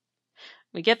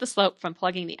 We get the slope from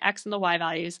plugging the x and the y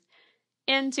values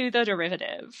into the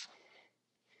derivative.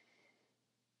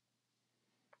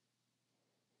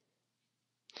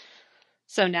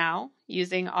 So now,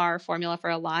 using our formula for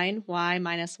a line, y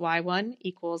minus y1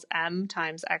 equals m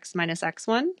times x minus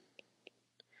x1.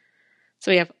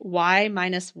 So we have y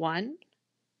minus 1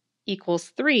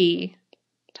 equals 3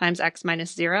 times x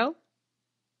minus 0.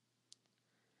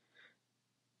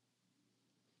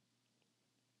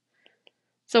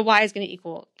 So y is going to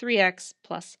equal 3x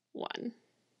plus 1.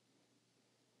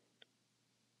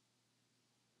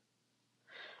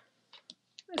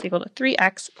 It's equal to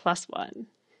 3x plus 1.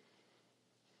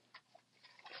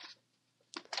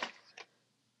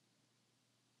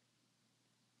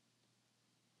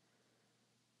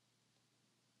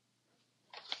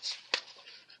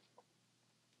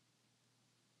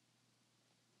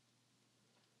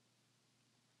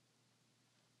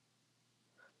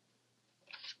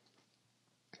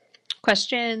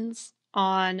 Questions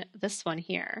on this one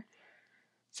here?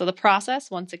 So the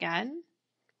process, once again,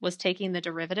 was taking the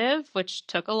derivative, which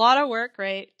took a lot of work,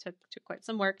 right? Took quite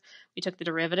some work. We took the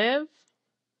derivative,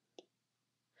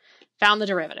 found the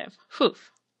derivative. Whew.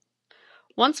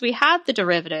 Once we had the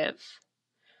derivative,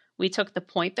 we took the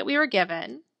point that we were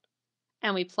given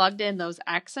and we plugged in those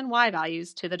x and y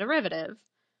values to the derivative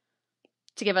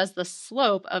to give us the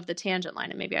slope of the tangent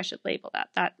line. And maybe I should label that.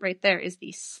 That right there is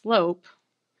the slope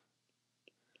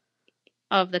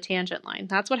of the tangent line.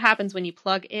 That's what happens when you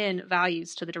plug in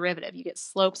values to the derivative. You get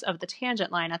slopes of the tangent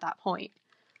line at that point.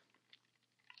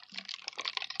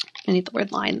 I need the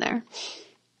word line there.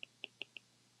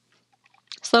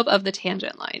 Slope of the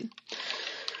tangent line.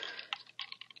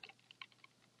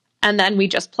 And then we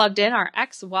just plugged in our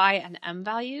x, y, and m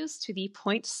values to the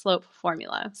point slope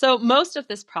formula. So most of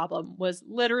this problem was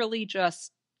literally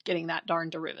just getting that darn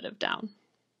derivative down.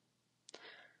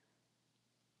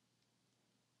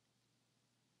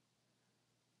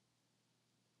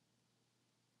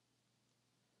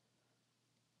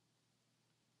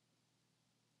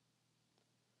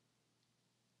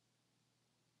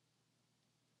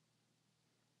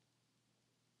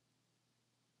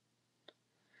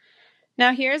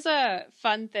 Now here's a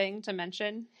fun thing to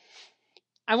mention.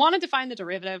 I wanted to find the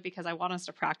derivative because I want us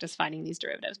to practice finding these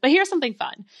derivatives. But here's something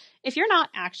fun. If you're not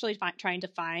actually trying to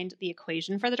find the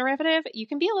equation for the derivative, you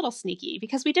can be a little sneaky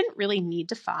because we didn't really need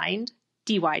to find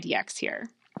dy dx here.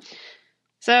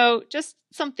 So just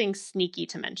something sneaky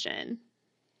to mention.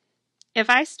 If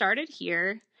I started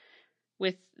here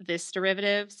with this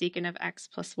derivative, secant of x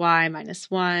plus y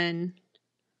minus 1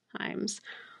 times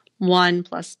 1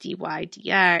 plus dy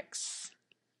dx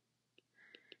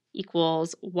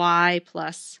equals y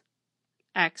plus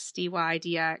x dy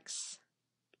dx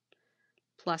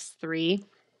plus 3.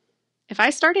 If I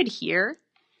started here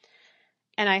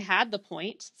and I had the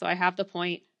point, so I have the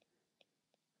point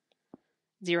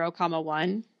 0,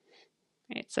 1,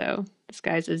 right? So this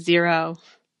guy's a 0,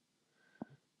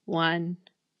 1,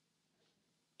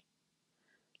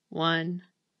 1,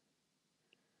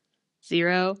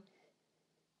 0.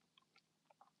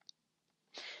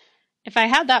 If I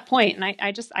had that point, and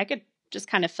I could just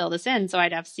kind of fill this in, so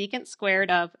I'd have secant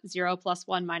squared of 0 plus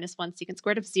 1 minus 1 secant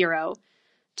squared of 0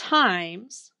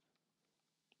 times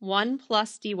 1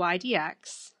 plus dy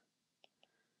dx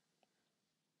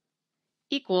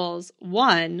equals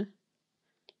 1.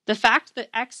 The fact that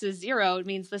x is 0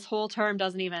 means this whole term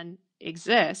doesn't even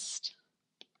exist,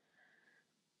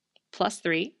 plus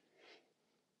 3.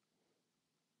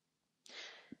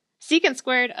 Secant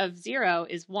squared of 0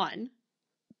 is 1.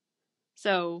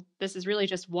 So this is really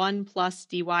just 1 plus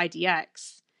dy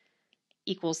dx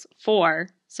equals 4.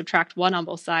 Subtract 1 on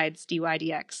both sides, dy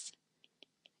dx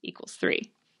equals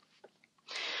 3.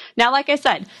 Now, like I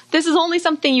said, this is only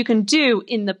something you can do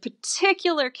in the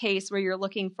particular case where you're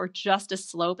looking for just a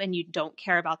slope and you don't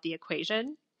care about the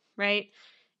equation, right?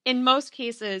 In most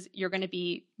cases, you're going to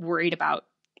be worried about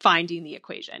finding the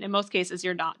equation. In most cases,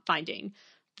 you're not finding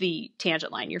the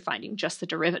tangent line, you're finding just the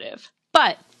derivative.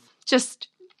 But just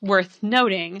worth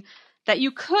noting that you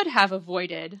could have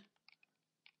avoided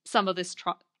some of this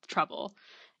trouble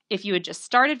if you had just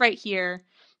started right here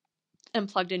and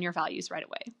plugged in your values right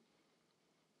away.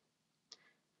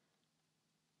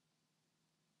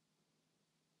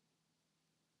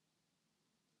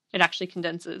 It actually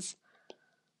condenses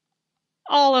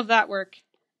all of that work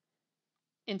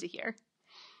into here.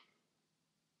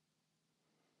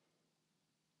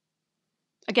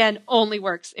 Again, only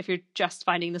works if you're just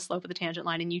finding the slope of the tangent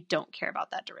line and you don't care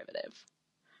about that derivative.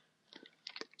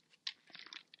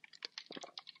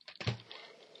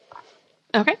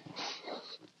 Okay.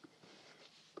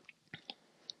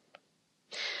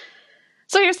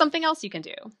 So here's something else you can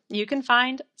do. You can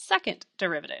find second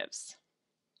derivatives.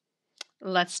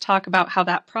 Let's talk about how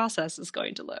that process is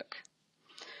going to look.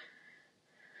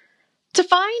 To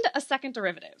find a second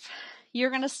derivative, you're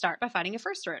going to start by finding a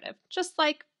first derivative, just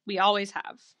like we always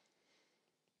have.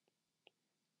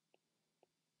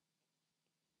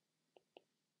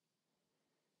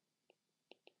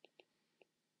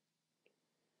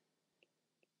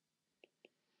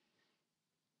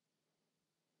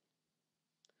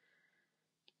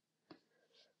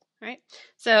 Right?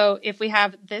 So if we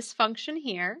have this function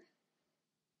here,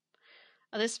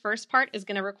 this first part is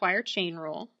going to require chain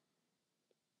rule.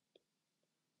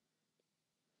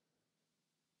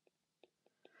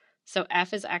 So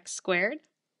f is x squared,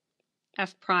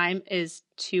 f prime is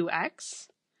 2x,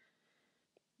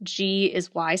 g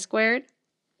is y squared,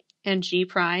 and g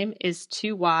prime is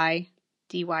 2y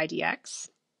dy dx.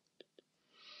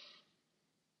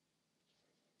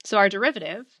 So our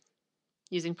derivative,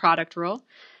 using product rule,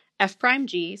 f prime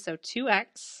g, so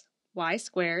 2x y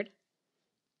squared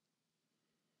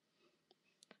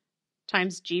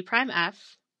times g prime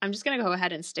f. I'm just going to go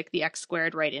ahead and stick the x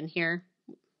squared right in here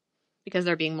because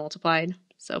they're being multiplied.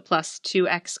 So plus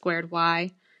 2x squared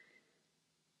y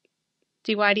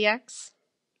dy dx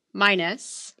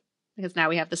minus, because now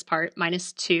we have this part,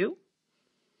 minus 2.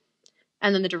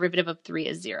 And then the derivative of 3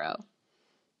 is 0.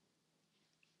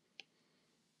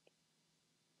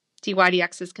 Dy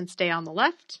dx's can stay on the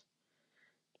left.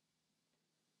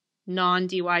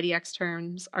 Non-dy dx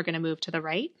terms are going to move to the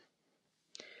right.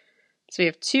 So we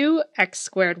have 2x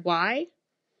squared y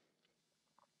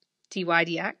dy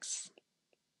dx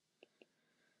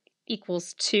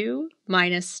equals 2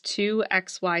 minus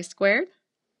 2xy squared.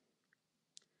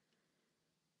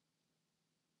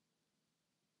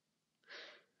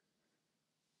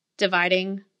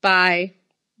 Dividing by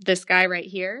this guy right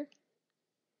here.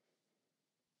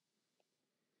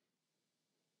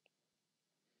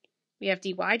 We have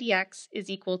dy dx is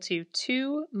equal to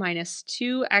 2 minus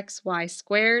 2xy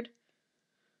squared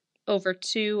over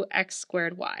 2x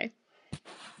squared y.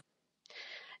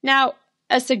 Now,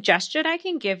 a suggestion I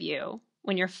can give you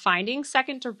when you're finding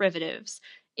second derivatives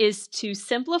is to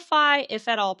simplify if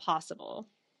at all possible.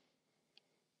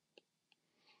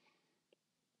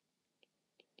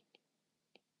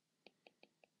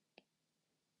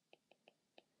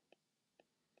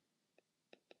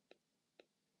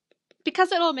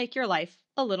 Because it'll make your life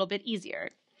a little bit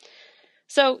easier.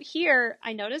 So here,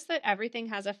 I notice that everything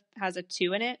has a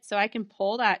 2 in it, so I can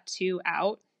pull that 2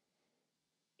 out.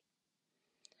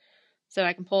 So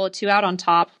I can pull a 2 out on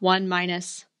top, 1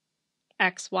 minus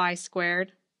xy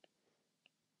squared.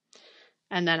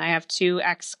 And then I have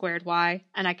 2x squared y,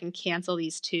 and I can cancel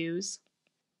these 2's.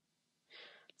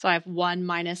 So I have 1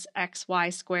 minus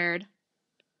xy squared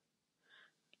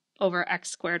over x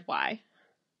squared y.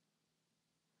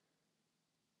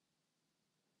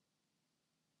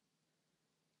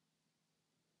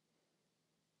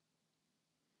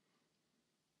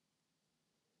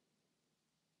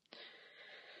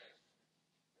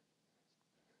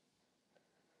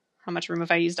 How much room have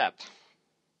I used up?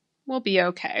 We'll be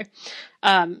okay.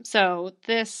 So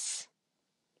this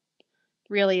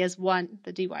really is 1,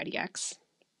 the dy dx.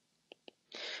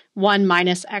 1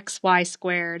 minus xy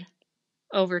squared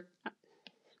over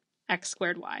x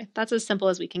squared y. That's as simple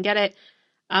as we can get it.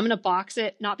 I'm going to box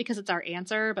it, not because it's our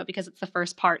answer, but because it's the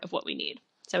first part of what we need.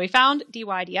 So we found dy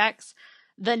dx.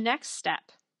 The next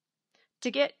step, to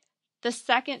get the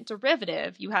second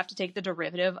derivative, you have to take the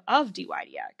derivative of dy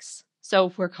dx.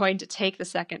 So we're going to take the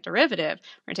second derivative.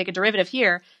 We're going to take a derivative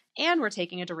here, and we're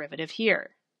taking a derivative here.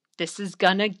 This is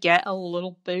going to get a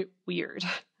little bit weird,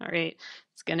 all right?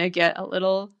 It's going to get a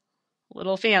little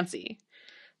fancy.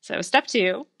 So step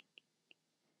 2,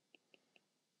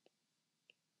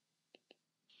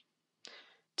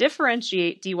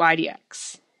 differentiate dy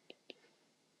dx.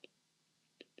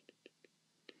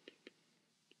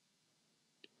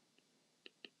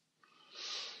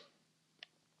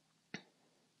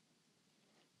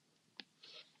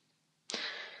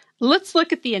 Let's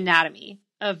look at the anatomy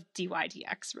of dy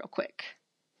dx real quick.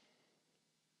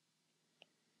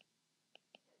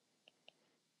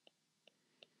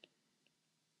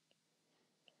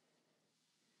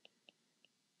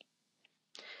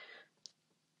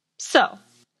 So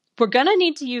we're going to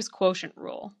need to use quotient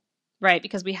rule, right?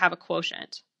 Because we have a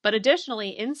quotient. But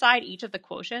additionally, inside each of the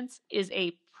quotients is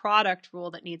a product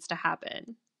rule that needs to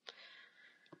happen.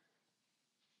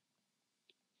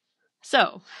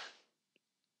 So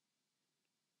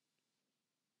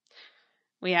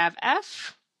we have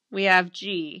f, we have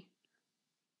g.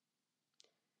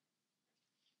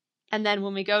 And then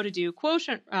when we go to do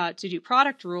quotient, to do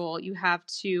product rule, you have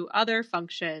 2 other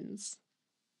functions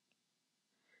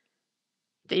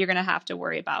that you're going to have to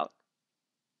worry about.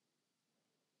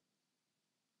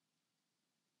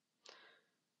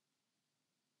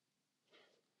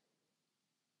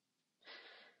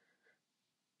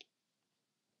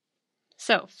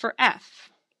 So for f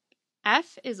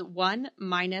is 1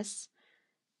 minus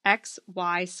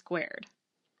xy squared.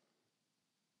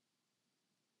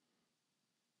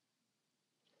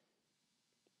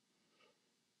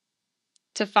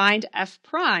 To find f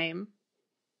prime,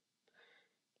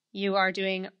 you are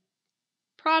doing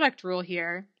product rule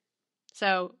here.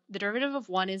 So the derivative of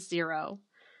 1 is 0,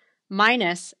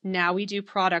 minus, now we do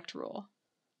product rule.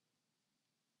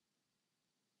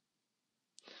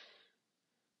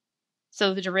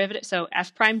 So the derivative, so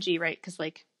f prime g, right? Because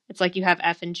like it's like you have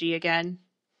f and g again.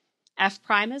 F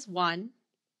prime is 1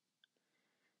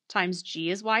 times g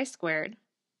is y squared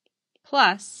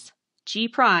plus g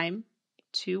prime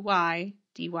 2y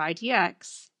dy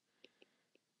dx,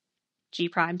 g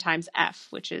prime times f,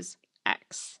 which is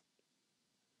x.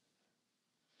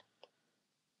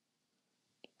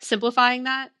 Simplifying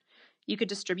that, you could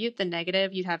distribute the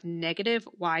negative. You'd have negative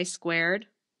y squared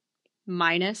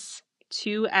minus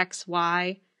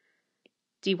 2xy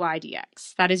dy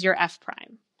dx. That is your f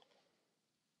prime.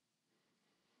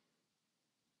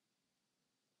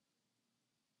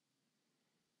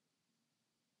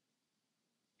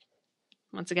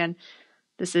 Once again,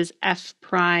 this is f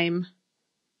prime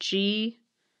g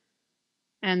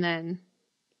and then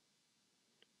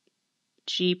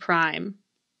g prime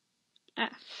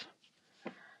f.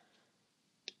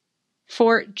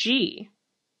 For g,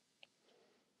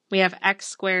 we have x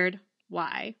squared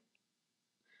y.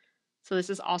 So this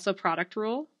is also product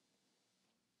rule.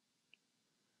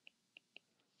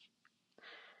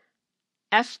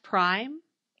 F prime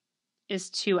is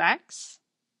 2x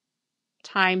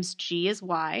times g is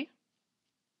y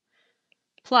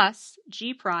plus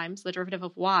g prime, so the derivative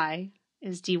of y,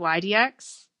 is dy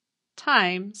dx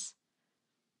times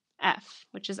f,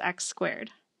 which is x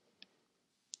squared.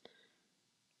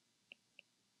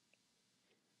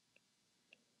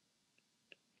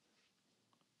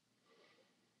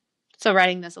 So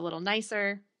writing this a little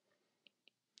nicer,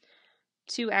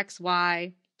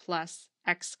 2xy plus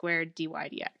x squared dy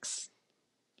dx.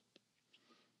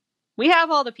 We have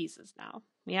all the pieces now.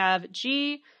 We have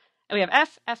g, and we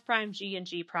have f prime, g, and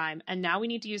g prime, and now we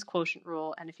need to use quotient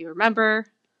rule. And if you remember,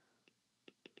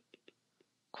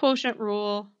 quotient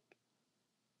rule,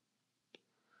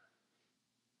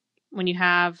 when you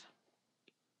have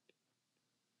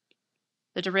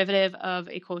the derivative of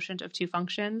a quotient of two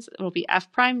functions, it will be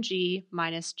f prime g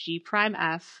minus g prime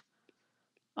f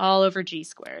all over g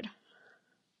squared.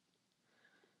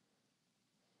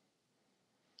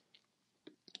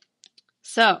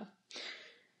 So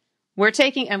we're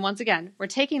taking, and once again, we're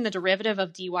taking the derivative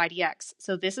of dy dx.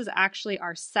 So this is actually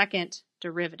our second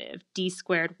derivative. D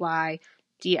squared y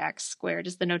dx squared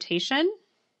is the notation.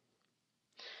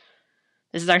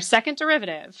 This is our second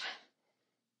derivative,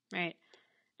 right?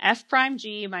 F prime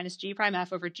g minus g prime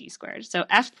f over g squared. So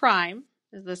f prime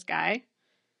is this guy,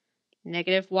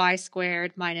 negative y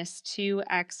squared minus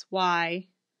 2xy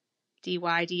dy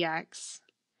dx.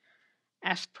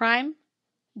 F prime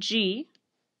g,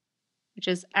 which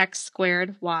is x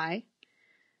squared y,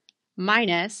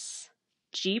 minus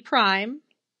g prime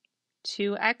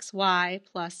 2xy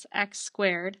plus x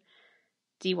squared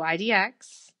dy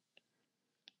dx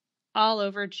all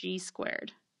over g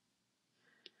squared.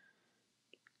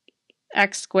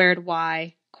 X squared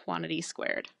y quantity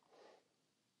squared.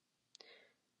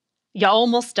 You're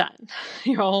almost done.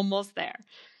 You're almost there.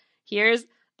 Here's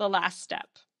the last step.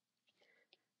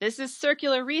 This is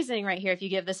circular reasoning right here if you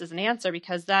give this as an answer,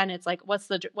 because then it's like, what's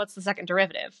the second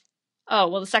derivative? Oh,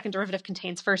 well, the second derivative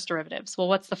contains first derivatives. Well,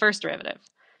 what's the first derivative?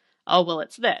 Oh, well,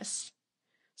 it's this.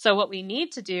 So what we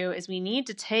need to do is we need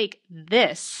to take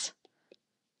this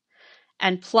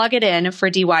and plug it in for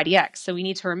dy dx. So we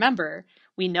need to remember,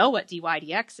 we know what dy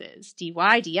dx is. Dy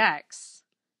dx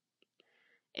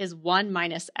is 1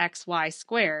 minus xy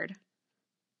squared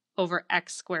over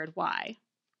x squared y.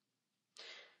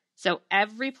 So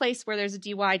every place where there's a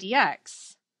dy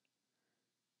dx,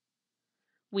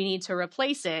 we need to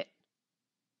replace it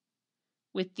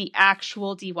with the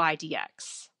actual dy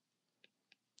dx.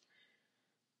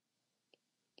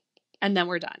 And then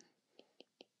we're done.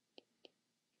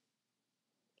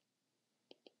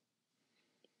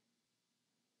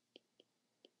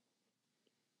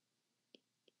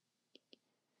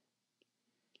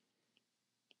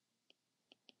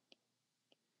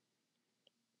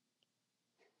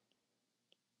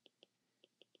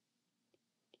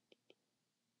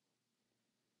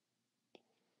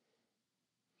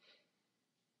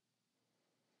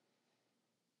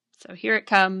 So here it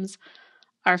comes,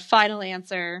 our final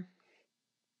answer,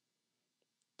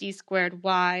 d squared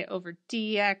y over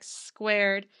dx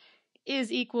squared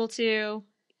is equal to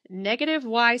negative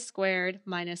y squared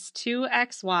minus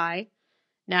 2xy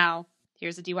Now,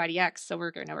 here's a dy dx, so we're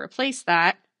going to replace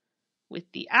that with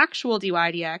the actual dy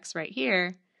dx right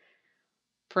here,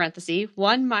 parenthesis,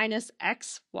 1 minus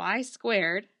xy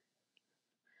squared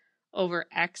over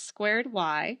x squared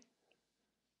y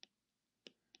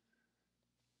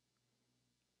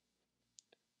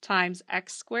times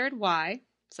x squared y,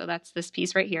 so that's this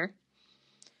piece right here,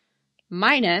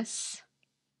 minus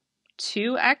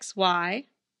 2xy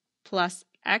plus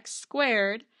x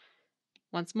squared,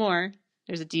 once more,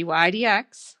 there's a dy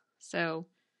dx, so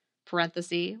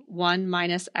parenthesis, 1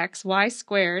 minus xy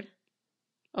squared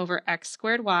over x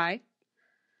squared y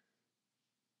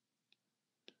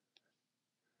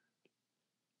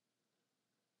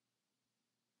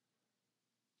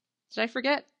Did I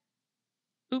forget?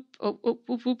 Oop, oop, oop,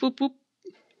 oop, oop, oop, oop.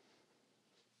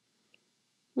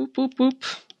 Oop, oop, oop.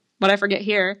 What I forget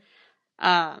here?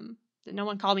 Did no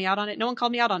one call me out on it? No one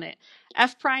called me out on it.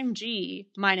 F prime G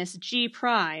minus G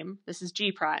prime. This is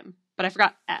G prime, but I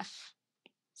forgot F.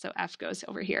 So F goes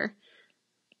over here.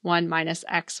 1 minus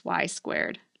xy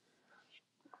squared.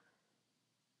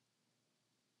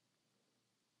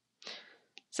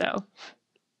 So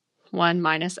 1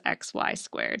 minus xy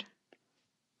squared.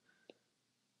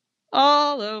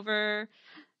 All over,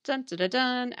 dun, dun, dun,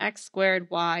 dun, x squared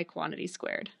y quantity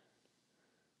squared.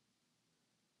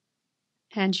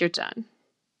 And you're done.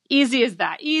 Easy as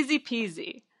that. Easy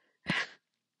peasy.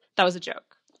 That was a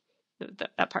joke.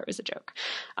 That part was a joke.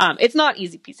 It's not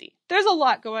easy peasy. There's a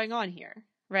lot going on here,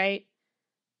 right?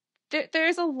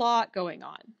 There's a lot going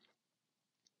on.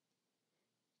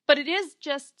 But it is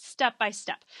just step by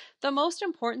step. The most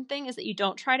important thing is that you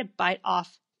don't try to bite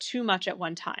off too much at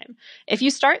one time. If you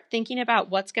start thinking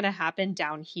about what's going to happen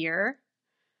down here,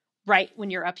 right when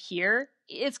you're up here,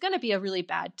 it's going to be a really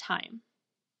bad time.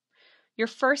 Your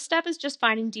first step is just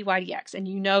finding dy dx, and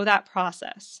you know that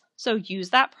process. So use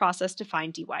that process to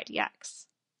find dy dx.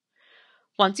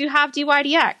 Once you have dy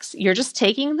dx, you're just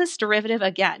taking this derivative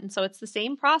again. So it's the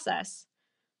same process,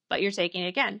 but you're taking it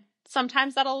again.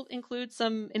 Sometimes that'll include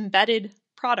some embedded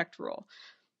product rule.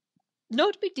 No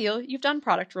big deal. You've done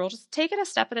product rule. Just take it a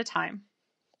step at a time.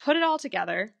 Put it all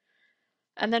together,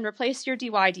 and then replace your dy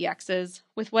dx's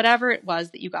with whatever it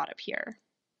was that you got up here.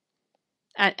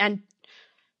 And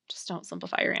just don't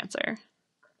simplify your answer.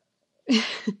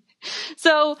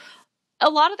 So a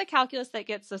lot of the calculus that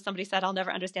gets, so somebody said, I'll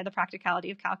never understand the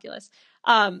practicality of calculus.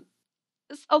 A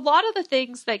lot of the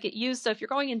things that get used, so if you're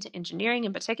going into engineering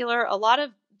in particular, a lot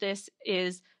of this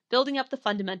is building up the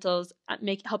fundamentals,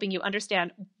 helping you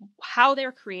understand how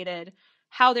they're created,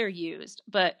 how they're used.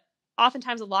 But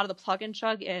oftentimes a lot of the plug and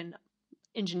chug in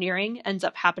engineering ends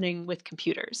up happening with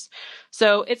computers.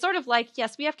 So it's sort of like,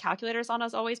 yes, we have calculators on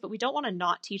us always, but we don't want to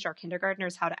not teach our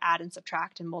kindergartners how to add and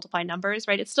subtract and multiply numbers,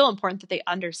 right? It's still important that they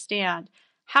understand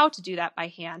how to do that by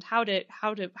hand,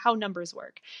 how numbers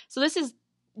work. So this is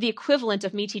the equivalent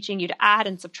of me teaching you to add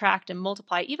and subtract and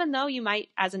multiply, even though you might,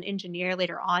 as an engineer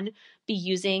later on, be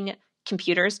using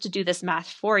computers to do this math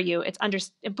for you. It's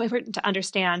important to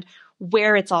understand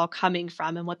where it's all coming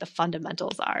from and what the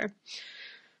fundamentals are.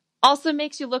 Also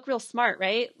makes you look real smart,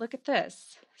 right? Look at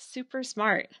this. Super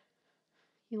smart.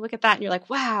 You look at that and you're like,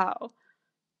 wow,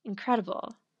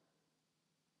 incredible.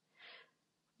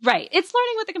 Right. It's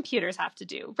learning what the computers have to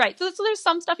do. Right. So there's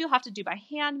some stuff you'll have to do by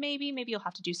hand, maybe. Maybe you'll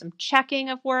have to do some checking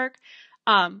of work.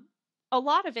 A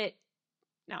lot of it,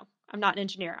 no, I'm not an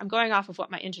engineer. I'm going off of what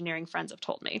my engineering friends have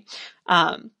told me.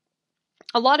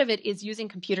 A lot of it is using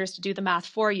computers to do the math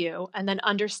for you and then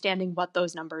understanding what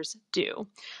those numbers do.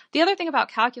 The other thing about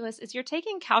calculus is you're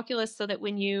taking calculus so that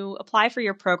when you apply for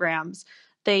your programs,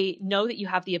 they know that you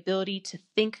have the ability to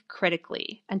think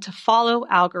critically and to follow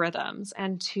algorithms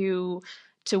and to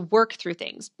work through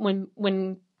things.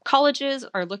 When colleges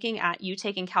are looking at you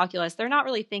taking calculus, they're not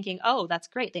really thinking, oh, that's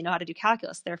great, they know how to do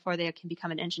calculus, therefore they can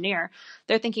become an engineer.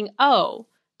 They're thinking, oh,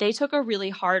 they took a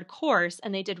really hard course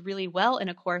and they did really well in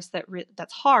a course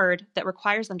that's hard, that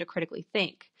requires them to critically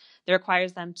think, that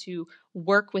requires them to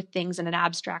work with things in an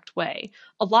abstract way.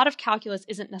 A lot of calculus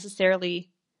isn't necessarily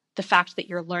the fact that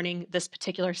you're learning this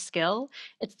particular skill.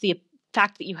 It's the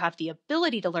fact that you have the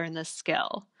ability to learn this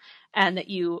skill and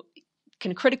that you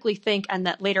can critically think, and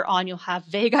that later on you'll have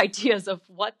vague ideas of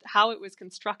how it was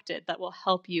constructed that will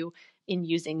help you in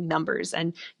using numbers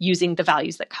and using the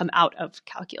values that come out of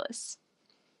calculus.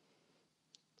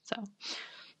 So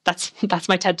that's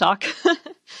my TED Talk.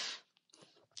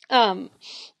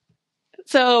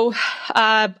 So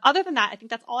other than that, I think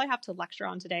that's all I have to lecture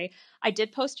on today. I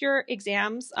did post your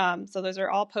exams, so those are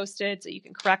all posted, so you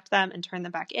can correct them and turn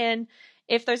them back in.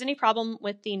 If there's any problem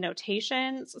with the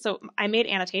notations, so I made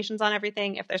annotations on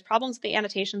everything. If there's problems with the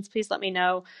annotations, please let me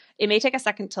know. It may take a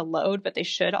second to load, but they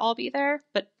should all be there.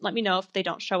 But let me know if they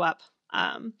don't show up.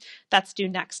 That's due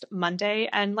next Monday.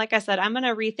 And like I said, I'm going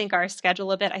to rethink our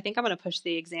schedule a bit. I think I'm going to push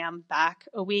the exam back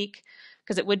a week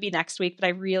because it would be next week, but I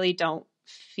really don't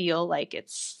feel like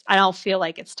I don't feel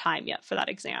like it's time yet for that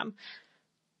exam.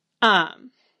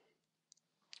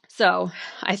 So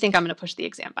I think I'm going to push the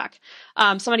exam back.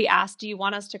 Somebody asked, do you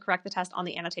want us to correct the test on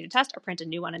the annotated test or print a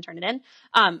new one and turn it in?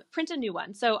 Print a new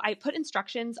one. So I put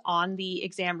instructions on the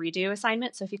exam redo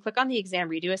assignment. So if you click on the exam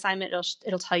redo assignment,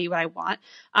 it'll tell you what I want.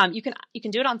 You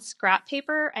can do it on scrap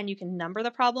paper and you can number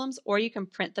the problems, or you can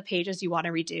print the pages you want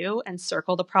to redo and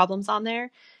circle the problems on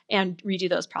there and redo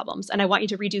those problems. And I want you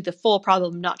to redo the full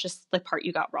problem, not just the part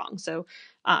you got wrong. So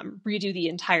redo the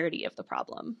entirety of the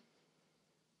problem.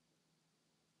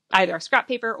 Either scrap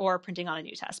paper or printing on a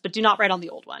new test, but do not write on the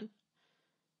old one.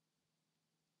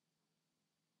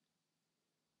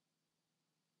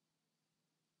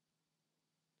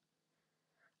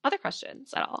 Other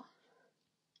questions at all?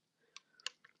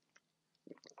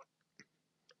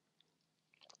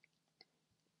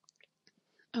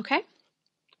 Okay. All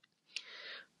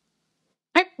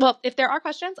right. Well, if there are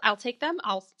questions, I'll take them.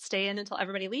 I'll stay in until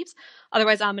everybody leaves.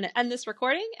 Otherwise, I'm going to end this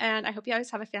recording, and I hope you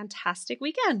guys have a fantastic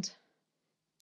weekend.